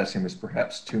of potassium is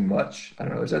perhaps too much. I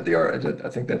don't know, is that I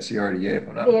think that's the RDA, if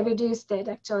I'm not. They reduced it,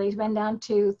 actually. It went down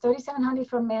to 3,700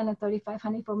 for men and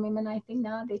 3,500 for women. I think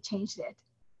now they changed it.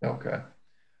 Okay.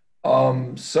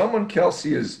 Someone,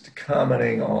 Kelsey, is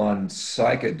commenting on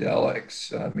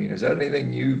psychedelics. I mean, is that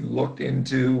anything you've looked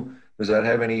into? Does that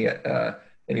have any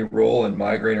role in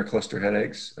migraine or cluster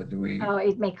headaches?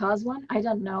 It may cause one. I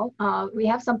don't know. We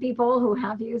have some people who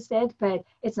have used it, but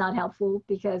it's not helpful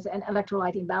because an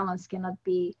electrolyte imbalance cannot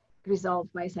be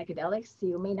resolved by psychedelics.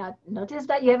 You may not notice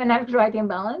that you have an electrolyte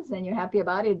imbalance and you're happy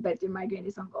about it, but your migraine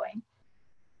is ongoing.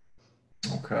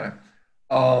 Okay.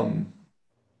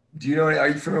 Do you know, are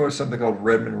you familiar with something called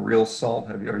Redmond real salt?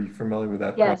 Are you familiar with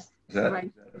that? Yes, right.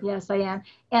 Yes, I am.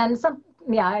 And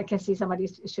I can see somebody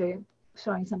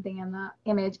showing something in the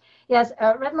image. Yes,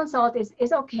 Redmond salt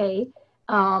is okay.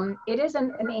 It is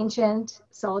an ancient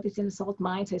salt. It's in the salt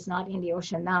mine, so it's not in the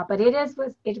ocean now, but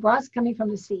it was coming from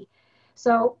the sea.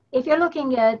 So if you're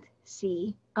looking at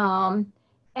sea,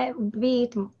 be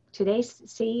it today's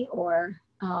sea or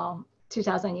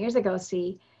 2,000 years ago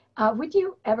sea, would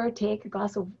you ever take a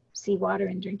glass of seawater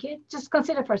and drink it? Just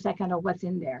consider for a second of what's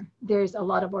in there. There's a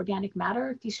lot of organic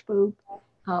matter, fish poop,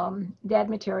 dead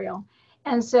material.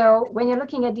 And so when you're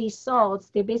looking at these salts,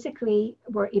 they basically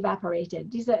were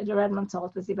evaporated. The Redmond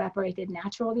salt was evaporated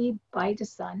naturally by the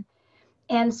sun.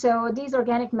 And so these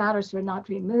organic matters were not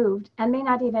removed and may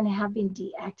not even have been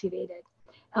deactivated.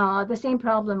 The same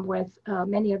problem with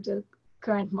many of the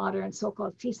current modern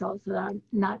so-called sea salts that are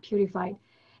not purified.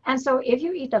 And so if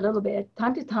you eat a little bit,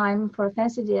 time to time for a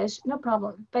fancy dish, no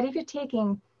problem. But if you're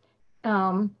taking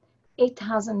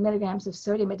 8,000 milligrams of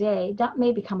sodium a day, that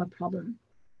may become a problem.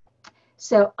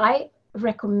 So I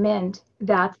recommend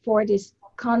that for this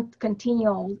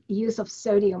continual use of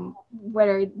sodium,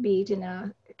 whether it be in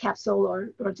a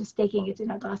capsule or just taking it in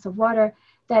a glass of water,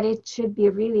 that it should be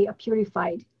really a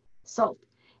purified salt.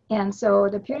 And so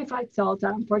the purified salts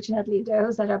are unfortunately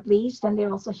those that are bleached and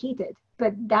they're also heated.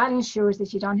 But that ensures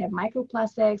that you don't have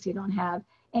microplastics, you don't have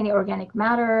any organic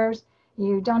matters,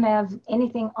 you don't have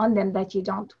anything on them that you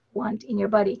don't want in your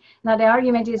body. Now the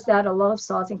argument is that a lot of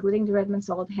salts, including the Redmond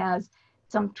salt, has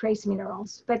some trace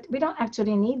minerals, but we don't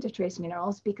actually need the trace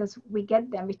minerals because we get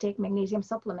them, we take magnesium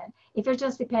supplement. If you're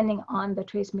just depending on the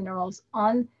trace minerals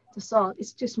on the salt,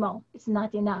 it's too small, it's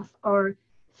not enough. Our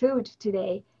food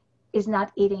today is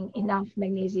not eating enough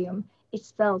magnesium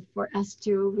itself for us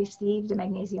to receive the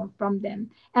magnesium from them.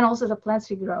 And also the plants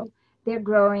we grow, they're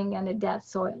growing in a dead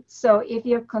soil. So if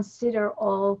you consider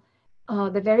all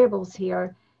the variables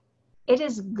here, it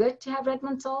is good to have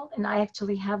Redmond salt. And I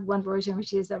actually have one version,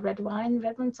 which is a red wine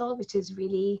Redmond salt, which is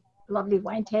really lovely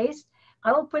wine taste.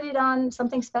 I will put it on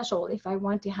something special if I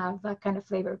want to have that kind of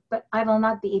flavor, but I will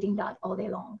not be eating that all day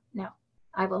long. No,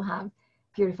 I will have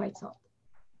purified salt.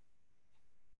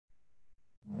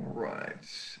 All right.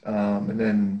 And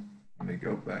then let me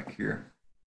go back here.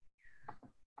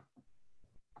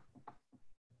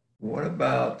 What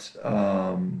about,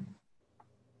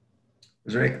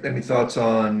 is there any thoughts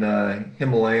on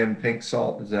Himalayan pink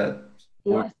salt? Is that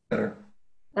better?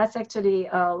 That's actually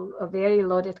a very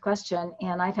loaded question.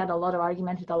 And I've had a lot of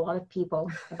argument with a lot of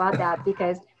people about that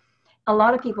because a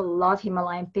lot of people love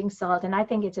Himalayan pink salt, and I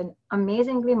think it's an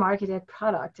amazingly marketed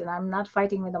product, and I'm not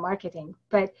fighting with the marketing,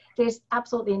 but there's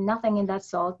absolutely nothing in that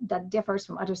salt that differs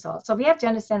from other salts. So we have to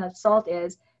understand that salt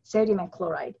is sodium and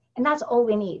chloride, and that's all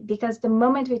we need, because the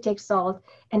moment we take salt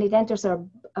and it enters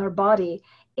our body,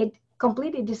 it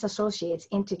completely disassociates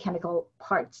into chemical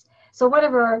parts. So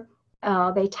whatever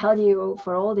they tell you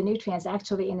for all the nutrients,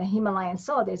 actually in the Himalayan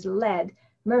salt, there's lead,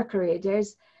 mercury,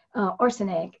 there's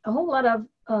arsenic, a whole lot of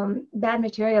bad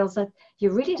materials that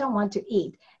you really don't want to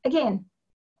eat. Again,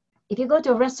 if you go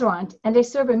to a restaurant and they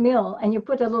serve a meal and you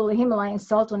put a little Himalayan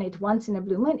salt on it once in a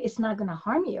blue moon, it's not going to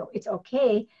harm you. It's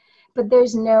okay, but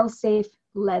there's no safe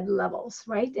lead levels,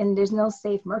 right? And there's no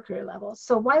safe mercury levels.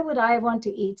 So why would I want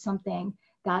to eat something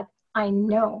that I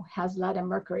know has lead and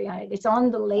mercury on it? It's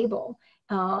on the label.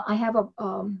 I have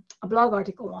a blog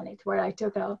article on it where I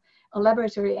took a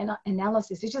laboratory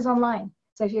analysis, which is online.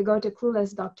 So if you go to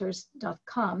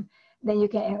cluelessdoctors.com, then you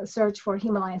can search for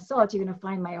Himalayan salt. You're going to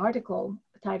find my article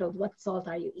titled "What Salt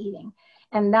Are You Eating?"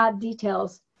 And that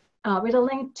details, with a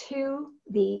link to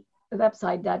the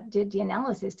website that did the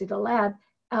analysis to the lab,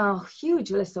 a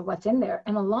huge list of what's in there.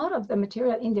 And a lot of the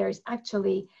material in there is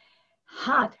actually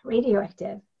hot,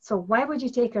 radioactive. So why would you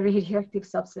take a radioactive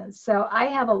substance? So I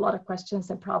have a lot of questions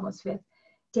and problems with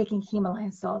taking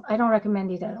Himalayan salt. I don't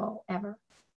recommend it at all, ever.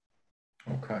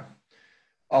 Okay.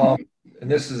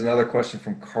 And this is another question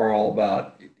from Carl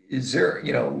about, is there,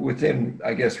 within,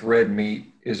 I guess, red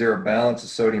meat, is there a balance of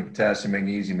sodium, potassium,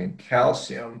 magnesium, and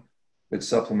calcium that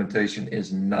supplementation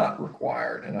is not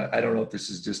required? And I don't know if this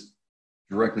is just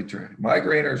directly to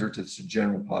migraineurs or to the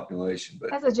general population.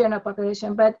 But as a general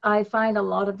population, but I find a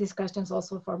lot of discussions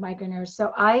also for migraineurs.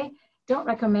 So I don't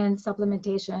recommend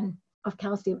supplementation of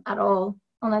calcium at all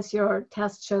unless your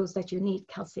test shows that you need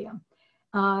calcium.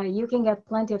 You can get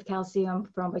plenty of calcium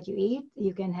from what you eat.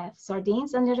 You can have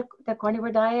sardines under the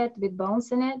carnivore diet with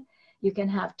bones in it. You can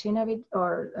have tuna with,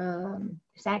 or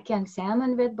canned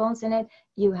salmon with bones in it.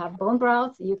 You have bone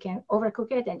broth. You can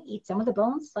overcook it and eat some of the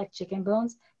bones, like chicken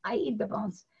bones. I eat the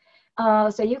bones.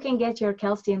 So you can get your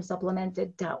calcium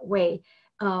supplemented that way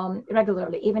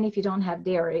regularly, even if you don't have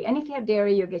dairy. And if you have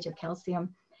dairy, you get your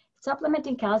calcium.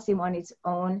 Supplementing calcium on its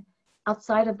own,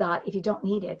 outside of that, if you don't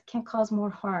need it, can cause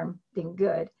more harm than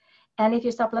good. And if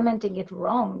you're supplementing it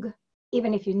wrong,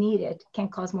 even if you need it, can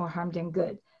cause more harm than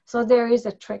good. So there is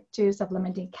a trick to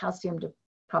supplementing calcium the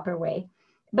proper way.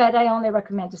 But I only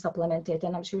recommend to supplement it,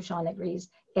 and I'm sure Sean agrees,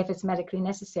 if it's medically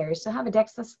necessary. So have a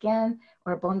DEXA scan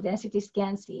or a bone density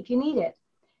scan, see if you need it.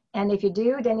 And if you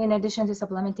do, then in addition to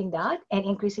supplementing that and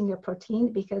increasing your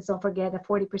protein, because don't forget that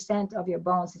 40% of your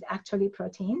bones is actually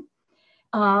protein,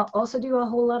 also do a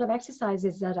whole lot of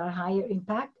exercises that are higher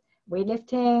impact.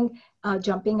 Weightlifting,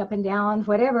 jumping up and down,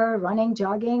 whatever, running,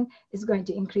 jogging is going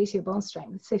to increase your bone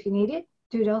strength. So if you need it,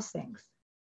 do those things.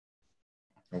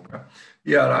 Okay.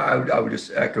 Yeah, and I would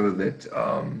just echo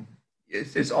that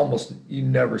it's almost, you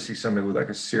never see somebody with like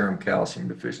a serum calcium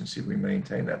deficiency. We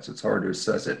maintain that. So it's hard to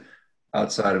assess it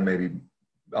outside of maybe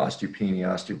osteopenia,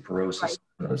 osteoporosis, right.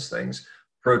 Those things.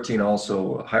 Protein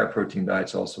also, higher protein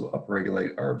diets also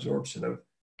upregulate our absorption of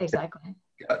exactly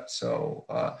gut. So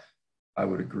I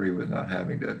would agree with not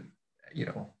having to,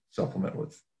 supplement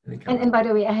with any kind and by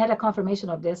the way, I had a confirmation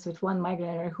of this with one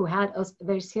migrainer who had a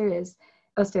very serious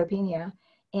osteopenia.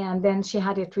 And then she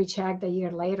had it rechecked a year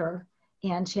later,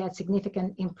 and she had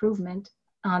significant improvement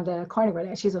on the carnivore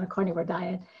diet. She's on a carnivore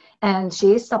diet, and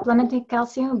she is supplementing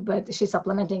calcium, but she's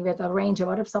supplementing with a range of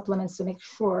other supplements to make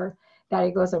sure that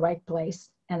it goes the right place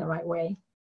and the right way.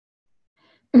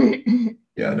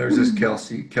 Yeah, and there's this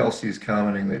Kelsey is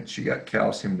commenting that she got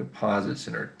calcium deposits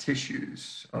in her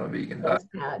tissues on a vegan diet. That's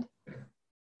bad.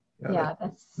 Yeah,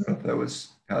 that's. I don't know if that was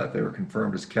if they were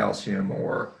confirmed as calcium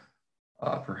or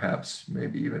perhaps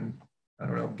maybe even, I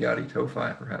don't know, gouty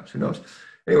tophi, perhaps, who knows.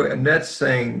 Anyway, Annette's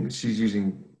saying she's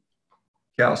using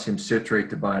calcium citrate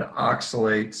to bind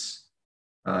oxalates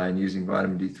and using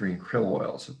vitamin D3 and krill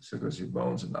oil, so it goes to your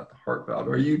bones and not the heart valve.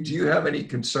 Do you have any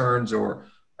concerns, or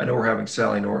I know we're having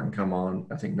Sally Norton come on,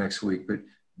 I think next week, but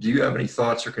do you have any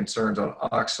thoughts or concerns on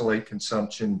oxalate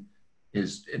consumption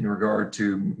is in regard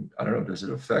to, I don't know, does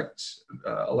it affect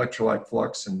electrolyte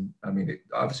flux? And I mean,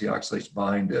 obviously oxalates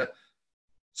bind to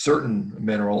certain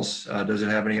minerals. Does it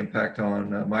have any impact on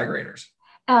migraineurs?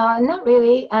 Not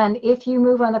really. And if you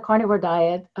move on the carnivore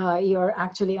diet, you're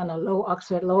actually on a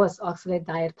lowest oxalate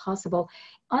diet possible.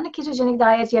 On a ketogenic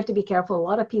diet, you have to be careful. A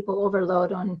lot of people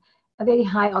overload on a very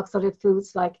high oxalate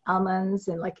foods like almonds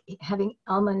and like having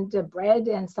almond bread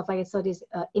and stuff like that. So these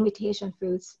imitation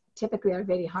foods typically are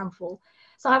very harmful.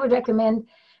 So I would recommend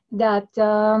that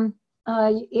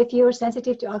if you're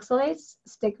sensitive to oxalates,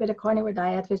 stick with a carnivore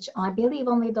diet, which I believe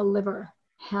only the liver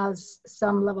has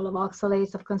some level of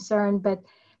oxalates of concern, but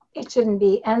it shouldn't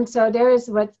be. And so there is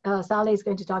what Sally is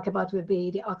going to talk about would be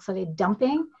the oxalate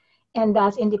dumping, and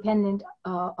that's independent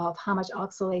of how much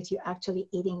oxalates you're actually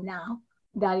eating now.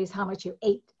 That is how much you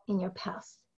ate in your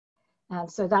past.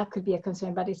 So that could be a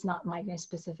concern, but it's not migraine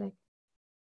specific.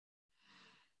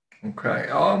 Okay.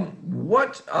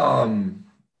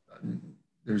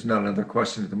 there's not another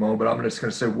question at the moment, but I'm just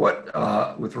going to say what,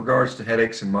 with regards to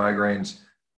headaches and migraines,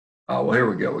 well, here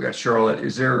we go. We got Charlotte.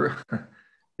 Is there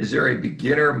is there a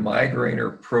beginner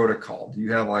migrainer protocol? Do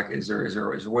you have like, is there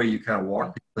a way you kind of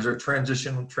walk? Is there a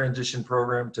transition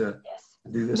program to Yes,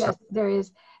 do this? yes, there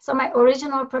is. So my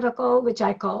original protocol, which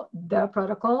I call the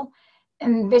protocol,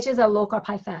 and which is a low carb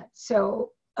high fat.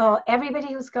 So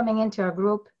everybody who's coming into a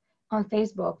group on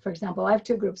Facebook, for example, I have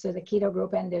two groups. There's a keto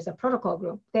group and there's a protocol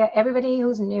group. Everybody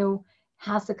who's new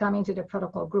has to come into the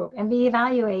protocol group, and we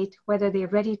evaluate whether they're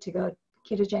ready to go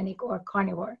ketogenic or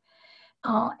carnivore.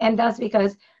 And that's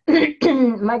because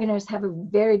migraineurs have a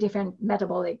very different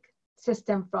metabolic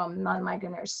system from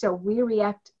non-migraineurs. So we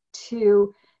react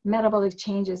to metabolic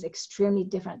changes extremely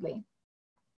differently.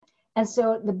 And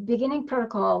so the beginning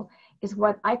protocol is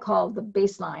what I call the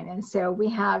baseline. And so we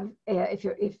have, if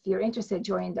you're interested,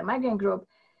 join the migraine group.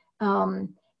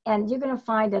 And you're going to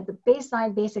find that the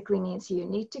baseline basically means you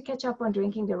need to catch up on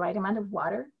drinking the right amount of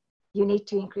water. You need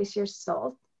to increase your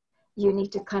salt. You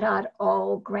need to cut out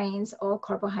all grains, all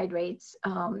carbohydrates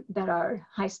that are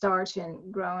high starch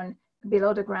and grown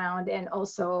below the ground, and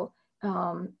also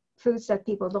foods that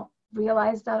people don't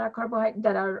realize that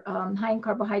are high in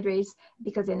carbohydrates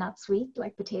because they're not sweet,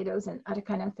 like potatoes and other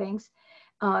kind of things.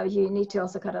 You need to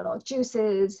also cut out all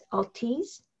juices, all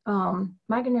teas.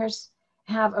 Migraineurs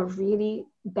have a really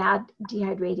bad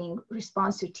dehydrating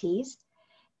response to teas,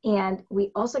 and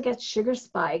we also get sugar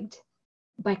spiked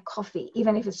by coffee,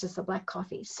 even if it's just a black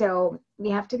coffee. So we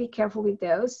have to be careful with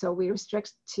those. So we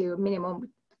restrict to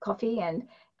minimum coffee and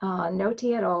no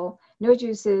tea at all, no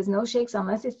juices, no shakes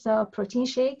unless it's a protein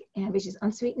shake, and which is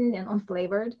unsweetened and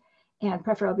unflavored, and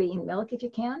preferably in milk if you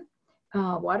can.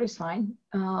 Water is fine,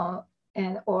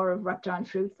 and or wrapped around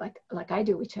fruit like I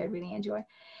do, which I really enjoy.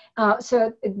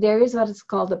 So there is what is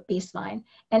called the baseline,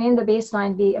 and in the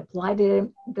baseline we apply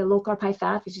the low carb high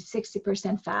fat, which is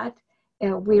 60% fat.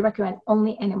 We recommend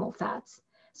only animal fats.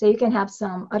 So you can have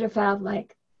some other fat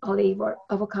like olive or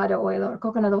avocado oil or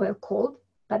coconut oil cold,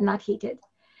 but not heated.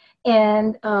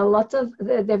 And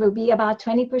there will be about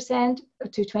 20%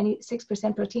 to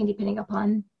 26% protein depending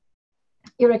upon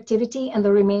your activity, and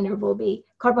the remainder will be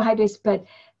carbohydrates. But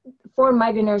for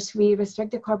migraineurs, we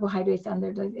restrict the carbohydrates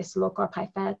under this low carb high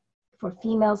fat for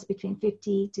females between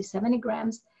 50 to 70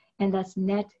 grams, and that's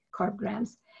net carb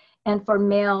grams. And for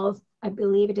males, I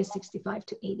believe it is 65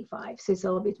 to 85. So it's a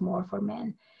little bit more for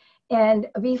men. And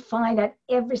we find that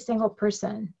every single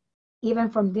person, even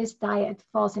from this diet,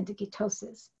 falls into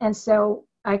ketosis. And so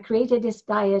I created this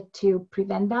diet to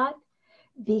prevent that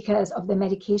because of the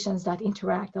medications that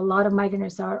interact. A lot of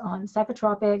migraineurs are on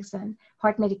psychotropics and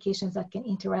heart medications that can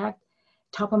interact.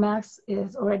 Topamax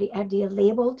is already FDA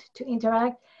labeled to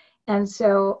interact. And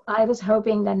so I was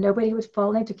hoping that nobody would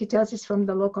fall into ketosis from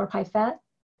the low carb high fat,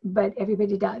 but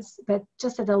everybody does, but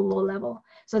just at a low level.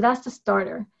 So that's the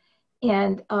starter.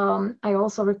 And I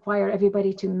also require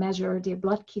everybody to measure their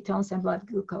blood ketones and blood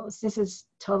glucose. This is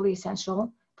totally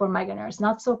essential for migraineurs,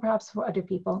 not so perhaps for other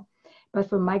people, but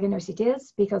for migraineurs it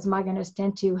is, because migraineurs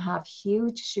tend to have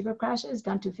huge sugar crashes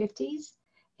down to 50s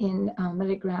in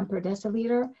milligram per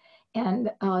deciliter, and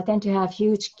tend to have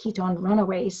huge ketone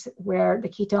runaways where the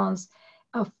ketones,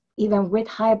 even with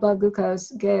high blood glucose,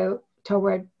 go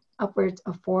toward upwards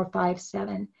of 4, 5,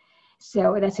 7.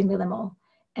 So that's in millimole.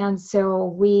 And so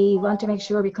we want to make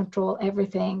sure we control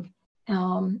everything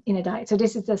in a diet. So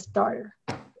this is the starter.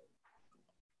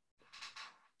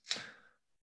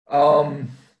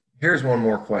 Here's one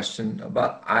more question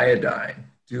about iodine.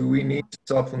 Do we need to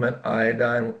supplement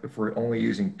iodine if we're only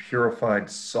using purified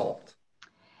salt?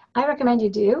 I recommend you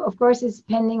do. Of course, it's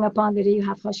depending upon whether you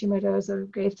have Hashimoto's or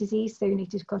Graves' disease, so you need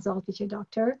to consult with your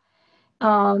doctor.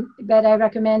 But I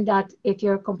recommend that if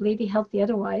you're completely healthy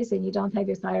otherwise and you don't have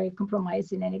your thyroid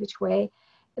compromised in any which way,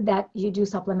 that you do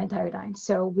supplement iodine.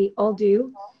 So we all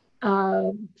do.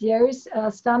 There's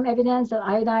some evidence that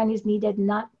iodine is needed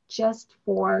not just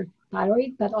for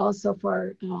thyroid, but also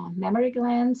for mammary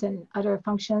glands and other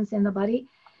functions in the body.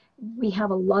 We have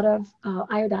a lot of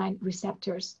iodine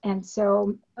receptors. And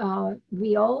so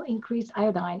we all increase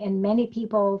iodine, and many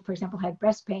people, for example, had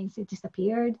breast pains, it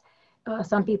disappeared.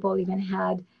 Some people even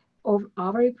had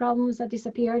ovary problems that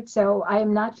disappeared. So I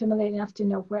am not familiar enough to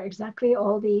know where exactly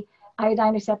all the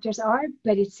iodine receptors are,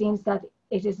 but it seems that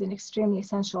it is an extremely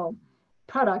essential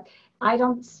product. I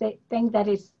don't think that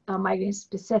it's migraine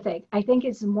specific. I think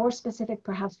it's more specific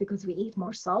perhaps because we eat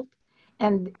more salt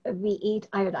and we eat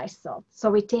iodized salt.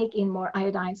 So we take in more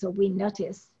iodine, so we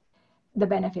notice the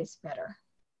benefits better.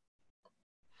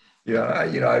 Yeah,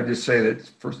 I just say that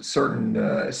for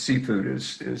certain seafood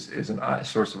is a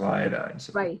source of iodine.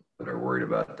 So right. people that are worried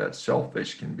about that,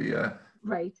 shellfish can be a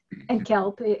Right. And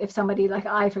kelp, if somebody like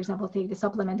I, for example, take the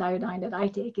supplement iodine that I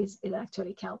take is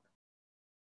actually kelp.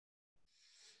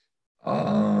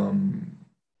 Um,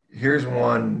 Here's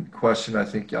one question. I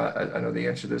think I know the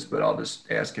answer to this, but I'll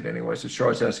just ask it anyway. So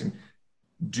Charlotte's asking,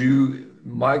 do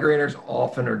migraineurs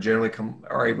often or generally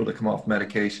are able to come off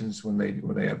medications when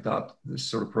they adopt this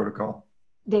sort of protocol?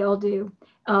 They all do.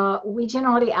 We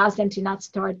generally ask them to not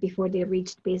start before they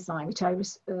reached baseline, which I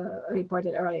was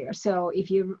reported earlier. So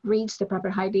if you reach the proper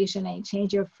hydration and you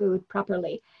change your food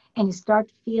properly and you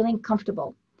start feeling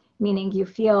comfortable, meaning you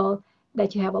feel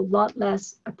that you have a lot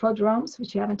less prodromes,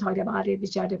 which you haven't talked about it,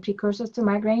 which are the precursors to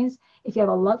migraines. If you have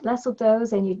a lot less of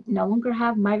those and you no longer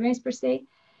have migraines per se,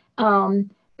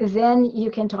 then you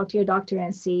can talk to your doctor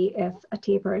and see if a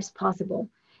taper is possible.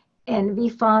 And we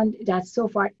found that so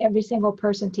far, every single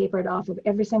person tapered off of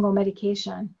every single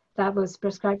medication that was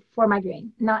prescribed for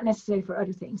migraine, not necessarily for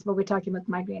other things, but we're talking about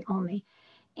migraine only.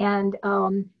 And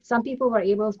some people were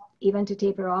able even to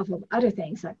taper off of other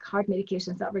things like heart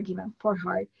medications that were given for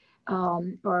heart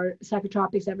or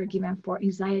psychotropics that were given for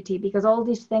anxiety, because all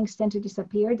these things tend to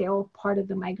disappear. They're all part of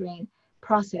the migraine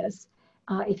process.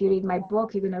 If you read my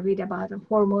book, you're going to read about a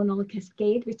hormonal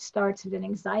cascade, which starts with an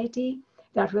anxiety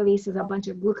that releases a bunch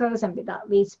of glucose, and that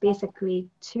leads basically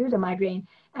to the migraine.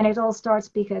 And it all starts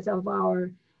because of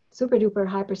our super duper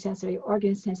hypersensory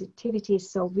organ sensitivity.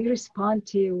 So we respond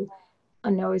to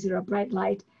a noise or a bright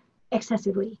light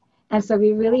excessively. And so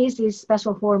we release these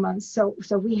special hormones. So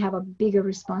we have a bigger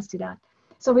response to that.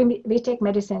 So we take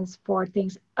medicines for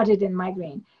things other than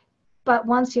migraine. But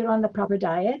once you're on the proper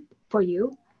diet for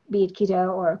you, be it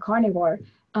keto or carnivore,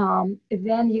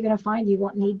 then you're going to find you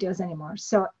won't need those anymore.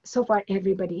 So far,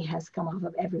 everybody has come off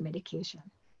of every medication.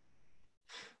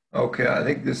 Okay, I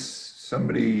think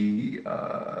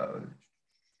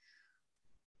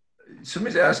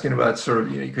somebody's asking about sort of,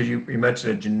 because you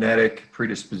mentioned a genetic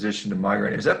predisposition to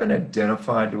migraine. Has that been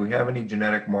identified? Do we have any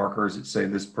genetic markers that say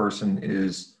this person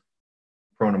is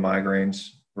prone to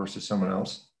migraines versus someone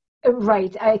else?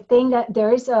 Right. I think that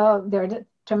there's a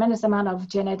tremendous amount of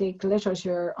genetic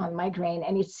literature on migraine,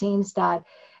 and it seems that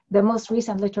the most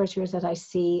recent literatures that I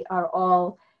see are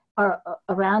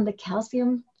around the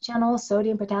calcium channel,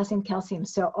 sodium, potassium, calcium.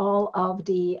 So all of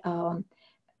the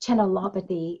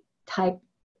channelopathy type.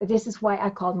 This is why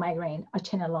I called migraine a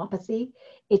channelopathy.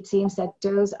 It seems that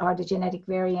those are the genetic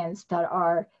variants that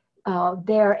are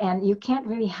there, and you can't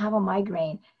really have a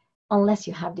migraine unless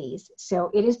you have these.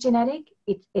 So it is genetic,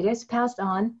 it is passed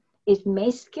on. It may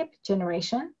skip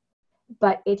generation,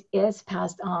 but it is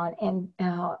passed on, and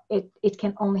it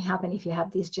can only happen if you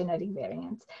have these genetic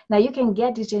variants. Now you can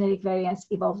get these genetic variants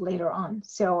evolve later on.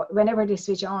 So whenever they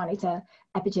switch on, it's an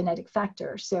epigenetic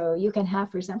factor. So you can have,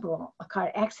 for example, a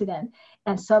car accident,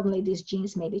 and suddenly these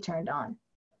genes may be turned on.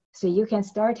 So you can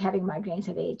start having migraines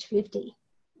at age 50.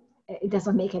 It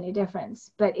doesn't make any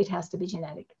difference, but it has to be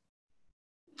genetic.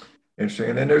 Interesting.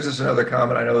 And then there's this another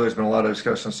comment. I know there's been a lot of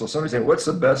discussion. So somebody's saying, what's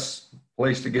the best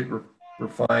place to get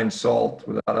refined salt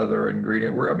without other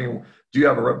ingredient? Do you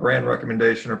have a brand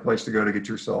recommendation or place to go to get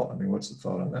your salt? What's the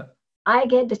thought on that? I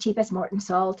get the cheapest Morton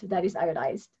salt that is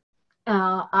iodized.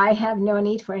 I have no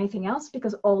need for anything else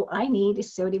because all I need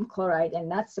is sodium chloride, and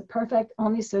that's the perfect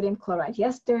only sodium chloride.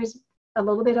 Yes, there's a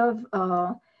little bit of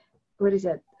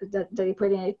that they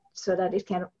put in it so that it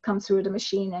can come through the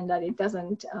machine and that it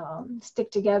doesn't stick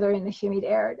together in the humid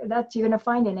air. That you're going to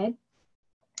find in it.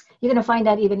 You're going to find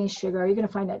that even in sugar. You're going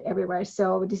to find that everywhere.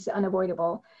 So this is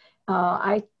unavoidable.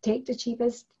 I take the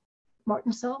cheapest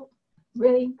Morton salt.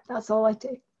 Really, that's all I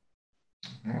take.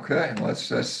 Okay, well,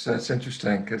 that's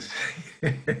interesting because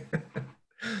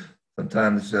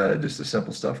sometimes just the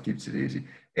simple stuff keeps it easy.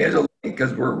 Angela,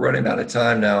 because we're running out of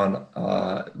time now,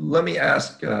 and let me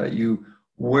ask you,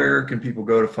 where can people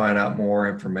go to find out more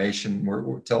information?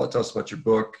 Tell us about your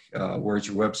book. Where's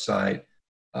your website?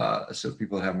 So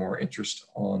people have more interest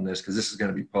on this, because this is going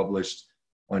to be published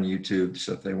on YouTube.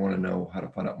 So if they want to know how to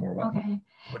find out more about it.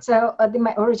 So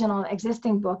my original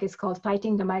existing book is called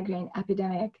Fighting the Migraine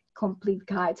Epidemic Complete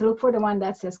Guide. So look for the one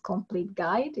that says Complete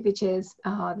Guide, which is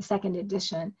the second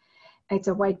edition. It's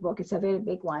a white book. It's a very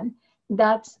big one.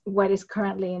 That's what is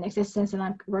currently in existence. And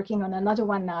I'm working on another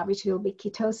one now, which will be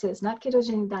ketosis, not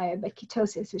ketogenic diet, but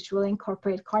ketosis, which will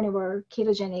incorporate carnivore,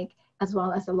 ketogenic, as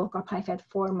well as the low carb high fat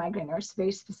for migraineurs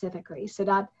very specifically. So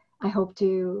that I hope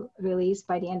to release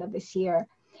by the end of this year.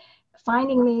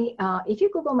 Finding me, if you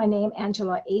Google my name,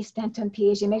 Angela A. Stanton,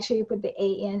 PhD, make sure you put the A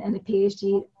in and the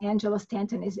PhD. Angela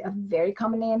Stanton is a very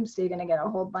common name, so you're going to get a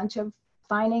whole bunch of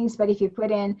findings. But if you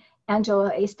put in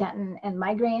Angela A. Stanton and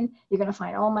migraine, you're going to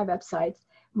find all my websites.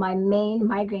 My main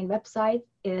migraine website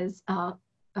is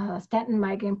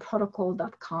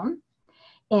stantonmigraineprotocol.com.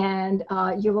 And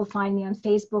you will find me on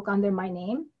Facebook under my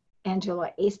name,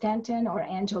 Angela A. Stanton, or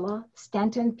Angela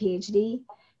Stanton, PhD.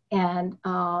 And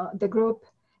the group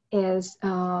is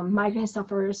migraine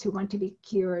sufferers who want to be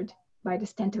cured by the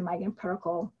Stanton Migraine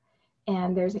Protocol.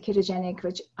 And there's a ketogenic,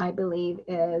 which I believe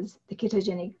is the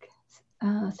ketogenic,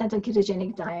 Stanton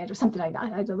ketogenic diet or something like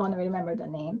that. I don't want to remember the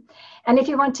name. And if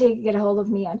you want to get a hold of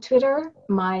me on Twitter,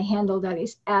 my handle that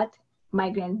is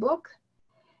 @migrainebook.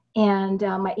 And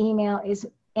my email is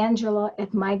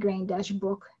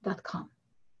angela@migraine-book.com.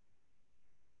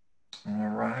 All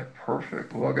right,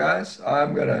 perfect. Well, guys,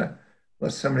 I'm gonna,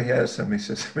 unless somebody has somebody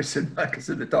said Michael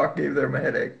said the doc gave them a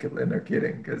headache, and they're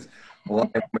kidding, because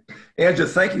Angela,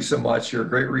 thank you so much. You're a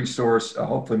great resource.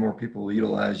 Hopefully more people will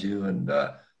utilize you, and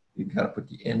you can kind of put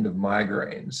the end of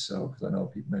migraines. So, because I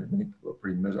know many people are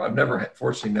pretty miserable. I've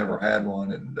fortunately never had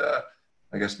one, and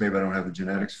I guess maybe I don't have the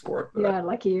genetics for it. But yeah,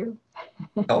 like you.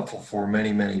 Helpful for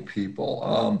many, many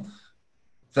people.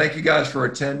 Thank you guys for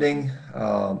attending.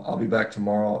 I'll be back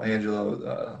tomorrow,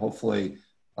 Angela. Hopefully,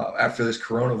 after this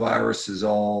coronavirus is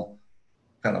all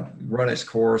kind of run its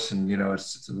course, and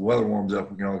the weather warms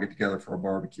up, we can all get together for a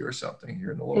barbecue or something here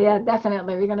in the local. Yeah,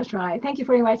 definitely. We're gonna try. Thank you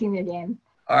for inviting me again.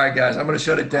 All right, guys. I'm going to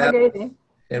shut it down. Have a great day.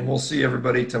 And we'll see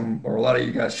everybody or a lot of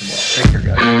you guys tomorrow. Take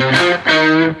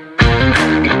care,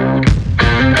 guys.